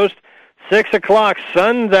 First post, 6 o'clock,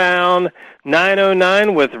 sundown,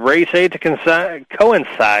 9:09, with race 8 to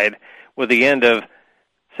coincide with the end of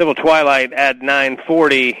Civil Twilight at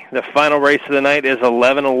 9:40. The final race of the night is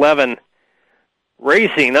 11:11.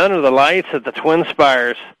 Racing under the lights at the Twin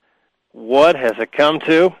Spires. What has it come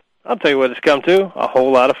to? I'll tell you what it's come to, a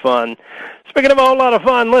whole lot of fun. Speaking of a whole lot of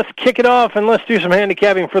fun, let's kick it off and let's do some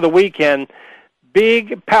handicapping for the weekend.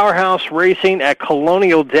 Big powerhouse racing at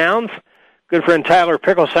Colonial Downs. Good friend Tyler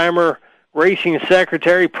Picklesheimer, racing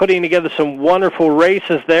secretary, putting together some wonderful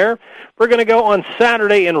races there. We're going to go on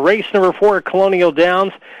Saturday in race number 4 at Colonial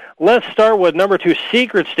Downs. Let's start with number 2,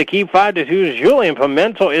 Secrets to Keep 5-2. Julian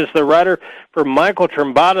Pimentel is the rider for Michael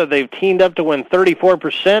Trombata. They've teamed up to win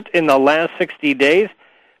 34% in the last 60 days.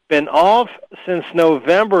 Been off since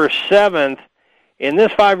November 7th. And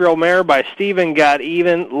this 5-year-old mare by Stephen Got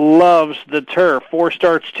Even loves the turf. 4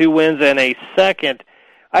 starts, 2 wins, and a second.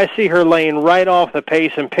 I see her laying right off the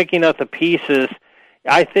pace and picking up the pieces.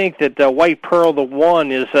 I think that White Pearl, the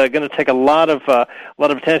 1, is going to take a lot of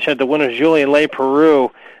attention at the winner, Julien Le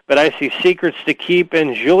Peru. But I see Secrets to Keep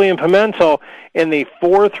and Julian Pimentel in the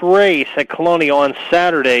 4th race at Colonial on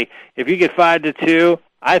Saturday. If you get 5-2,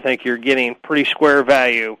 I think you're getting pretty square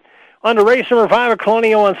value. On to race number 5 at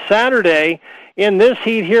Colonial on Saturday. In this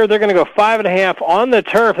heat here, they're going to go 5.5 on the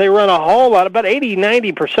turf. They run a whole lot. About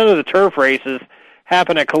 80-90% of the turf races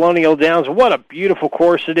happen at Colonial Downs. What a beautiful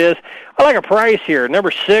course it is. I like a price here. Number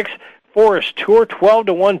 6, Forest Tour,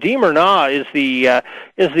 12-1. D. Murnau is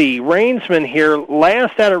the reinsman here.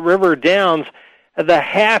 Last out at River Downs, the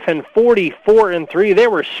half in 44-3. They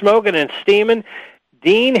were smoking and steaming.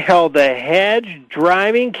 Dean held the hedge,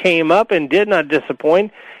 driving, came up and did not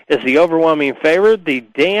disappoint. Is the overwhelming favorite. The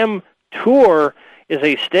Dam Tour is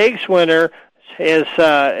a stakes winner,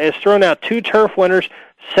 has thrown out 2 turf winners,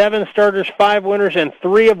 7 starters, 5 winners, and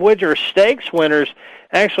 3 of which are stakes winners.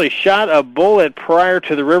 Actually shot a bullet prior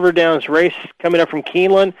to the River Downs race coming up from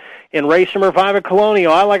Keeneland in race number 5 at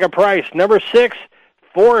Colonial. I like a price. Number 6,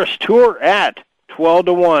 Forest Tour at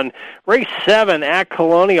 12-1. Race 7 at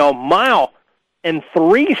Colonial, mile and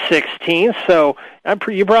 3/16, so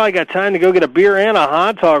you probably got time to go get a beer and a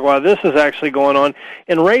hot dog while this is actually going on.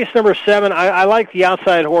 In race number 7, I like the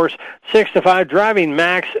outside horse, 6-5, driving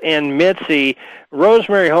Max and Mitzi,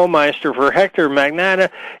 Rosemary Homeister for Hector Magnata,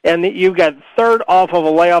 and you've got 3rd off of a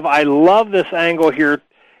layoff. I love this angle here,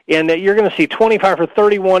 and you're going to see 25 for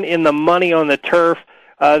 31 in the money on the turf.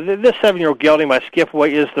 This 7-year-old gelding by Skipway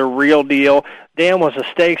is the real deal. Dan was a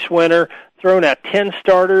stakes winner, thrown out 10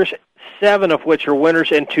 starters, 7 of which are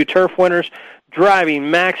winners and 2 turf winners,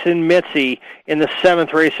 driving Max and Mitzi in the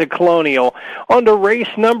 7th race at Colonial. On to race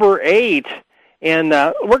number 8, and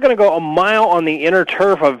we're going to go a mile on the inner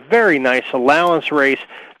turf, a very nice allowance race.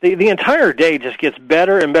 The entire day just gets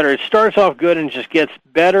better and better. It starts off good and just gets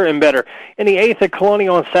better and better. In the 8th at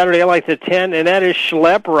Colonial on Saturday, I like the 10, and that is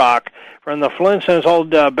Schlepp Rock from the Flintstones,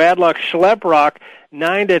 old Bad Luck Schlepp Rock,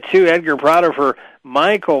 9-2, Edgar Prado for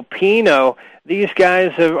Michael Pino. These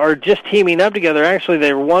guys are just teaming up together. Actually,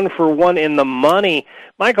 they're 1-for-1 in the money.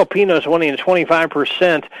 Michael Pino's winning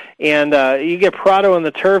 25%, and you get Prado in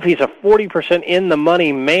the turf. He's a 40% in the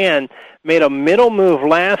money man. Made a middle move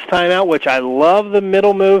last time out, which I love the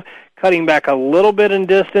middle move, cutting back a little bit in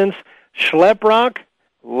distance. Schlepp Rock,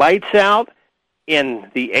 lights out in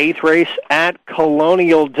the 8th race at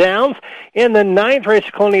Colonial Downs. In the 9th race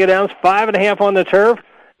at Colonial Downs, 5.5 on the turf.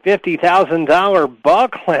 $50,000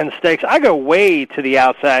 Buckland Stakes. I go way to the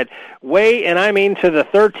outside. Way, and I mean to the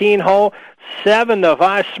 13-hole,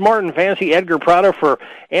 7-5, Smart and Fancy, Edgar Prado for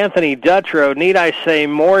Anthony Dutrow. Need I say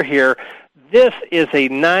more here? This is a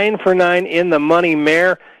 9-for-9 in the money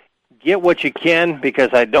mare. Get what you can, because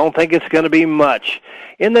I don't think it's going to be much.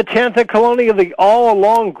 In the 10th at Colonial, the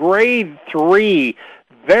all-along Grade 3.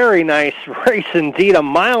 Very nice race indeed. A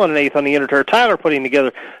mile and an eighth on the inner turf. Tyler putting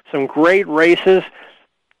together some great races.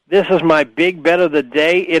 This is my big bet of the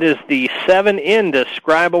day. It is the 7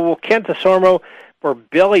 Indescribable Kent DeSormo for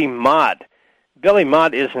Billy Mott. Billy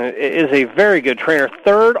Mott is a very good trainer.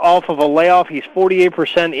 3rd off of a layoff. He's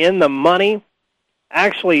 48% in the money.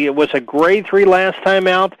 Actually, it was a Grade 3 last time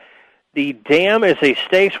out. The Dam is a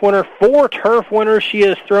stakes winner. 4 turf winners she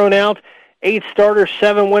has thrown out. 8 starters,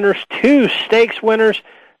 7 winners, 2 stakes winners.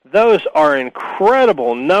 Those are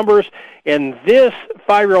incredible numbers. And this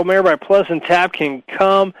 5-year-old mare by Pleasant Tap can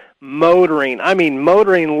come motoring. I mean,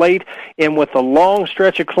 motoring late. And with the long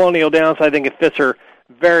stretch of Colonial Downs, I think it fits her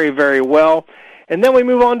very, very well. And then we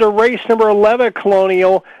move on to race number 11 at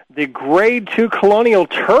Colonial, the Grade 2 Colonial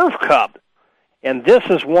Turf Cup. And this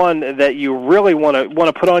is one that you really want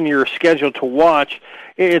to put on your schedule to watch.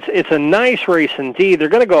 It's a nice race indeed. They're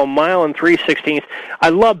going to go a mile and 3/16. I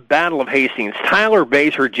love Battle of Hastings. Tyler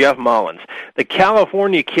Bates or Jeff Mullins. The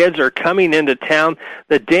California kids are coming into town.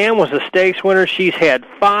 The Dam was a stakes winner. She's had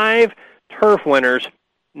 5 turf winners,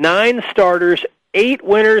 9 starters, 8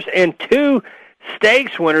 winners, and 2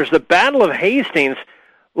 stakes winners. The Battle of Hastings,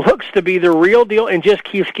 looks to be the real deal and just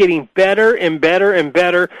keeps getting better and better and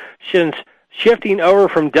better since shifting over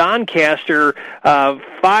from Doncaster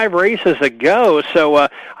 5 races ago. So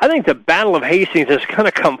I think the Battle of Hastings is going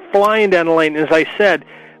to come flying down the lane. As I said,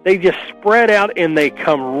 they just spread out and they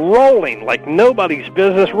come rolling like nobody's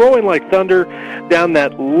business, rolling like thunder down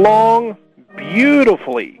that long,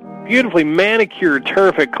 beautifully manicured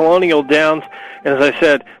turf at Colonial Downs. And as I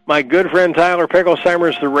said, my good friend Tyler Picklesheimer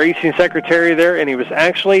is the racing secretary there, and he was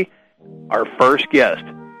actually our first guest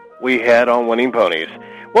we had on Winning Ponies.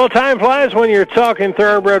 Well, time flies when you're talking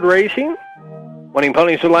thoroughbred racing. Winning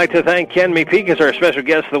Ponies would like to thank Ken McPeek as our special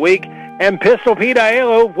guest of the week, and Pistol Pete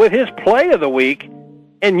Aiello with his play of the week,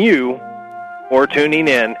 and you for tuning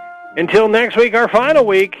in. Until next week, our final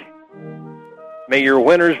week, may your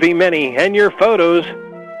winners be many and your photos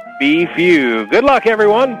be few. Good luck,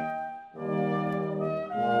 everyone.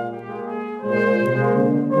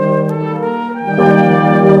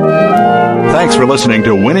 Thanks for listening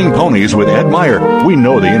to Winning Ponies with Ed Meyer. We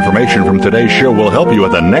know the information from today's show will help you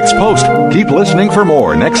at the next post. Keep listening for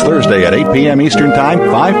more next Thursday at 8 p.m. Eastern Time,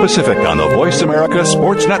 5 Pacific on the Voice America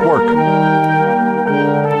Sports Network.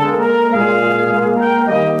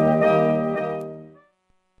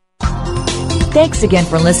 Thanks again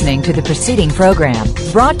for listening to the preceding program,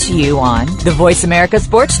 brought to you on the Voice America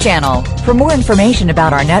Sports Channel. For more information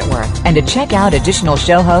about our network and to check out additional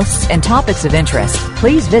show hosts and topics of interest,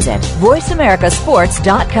 please visit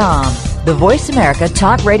voiceamericasports.com. The Voice America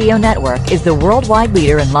Talk Radio Network is the worldwide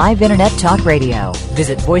leader in live Internet talk radio.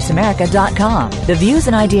 Visit voiceamerica.com. The views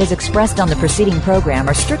and ideas expressed on the preceding program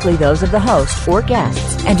are strictly those of the host or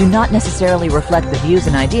guests and do not necessarily reflect the views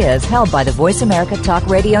and ideas held by the Voice America Talk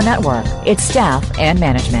Radio Network, its staff, and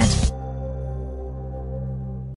management.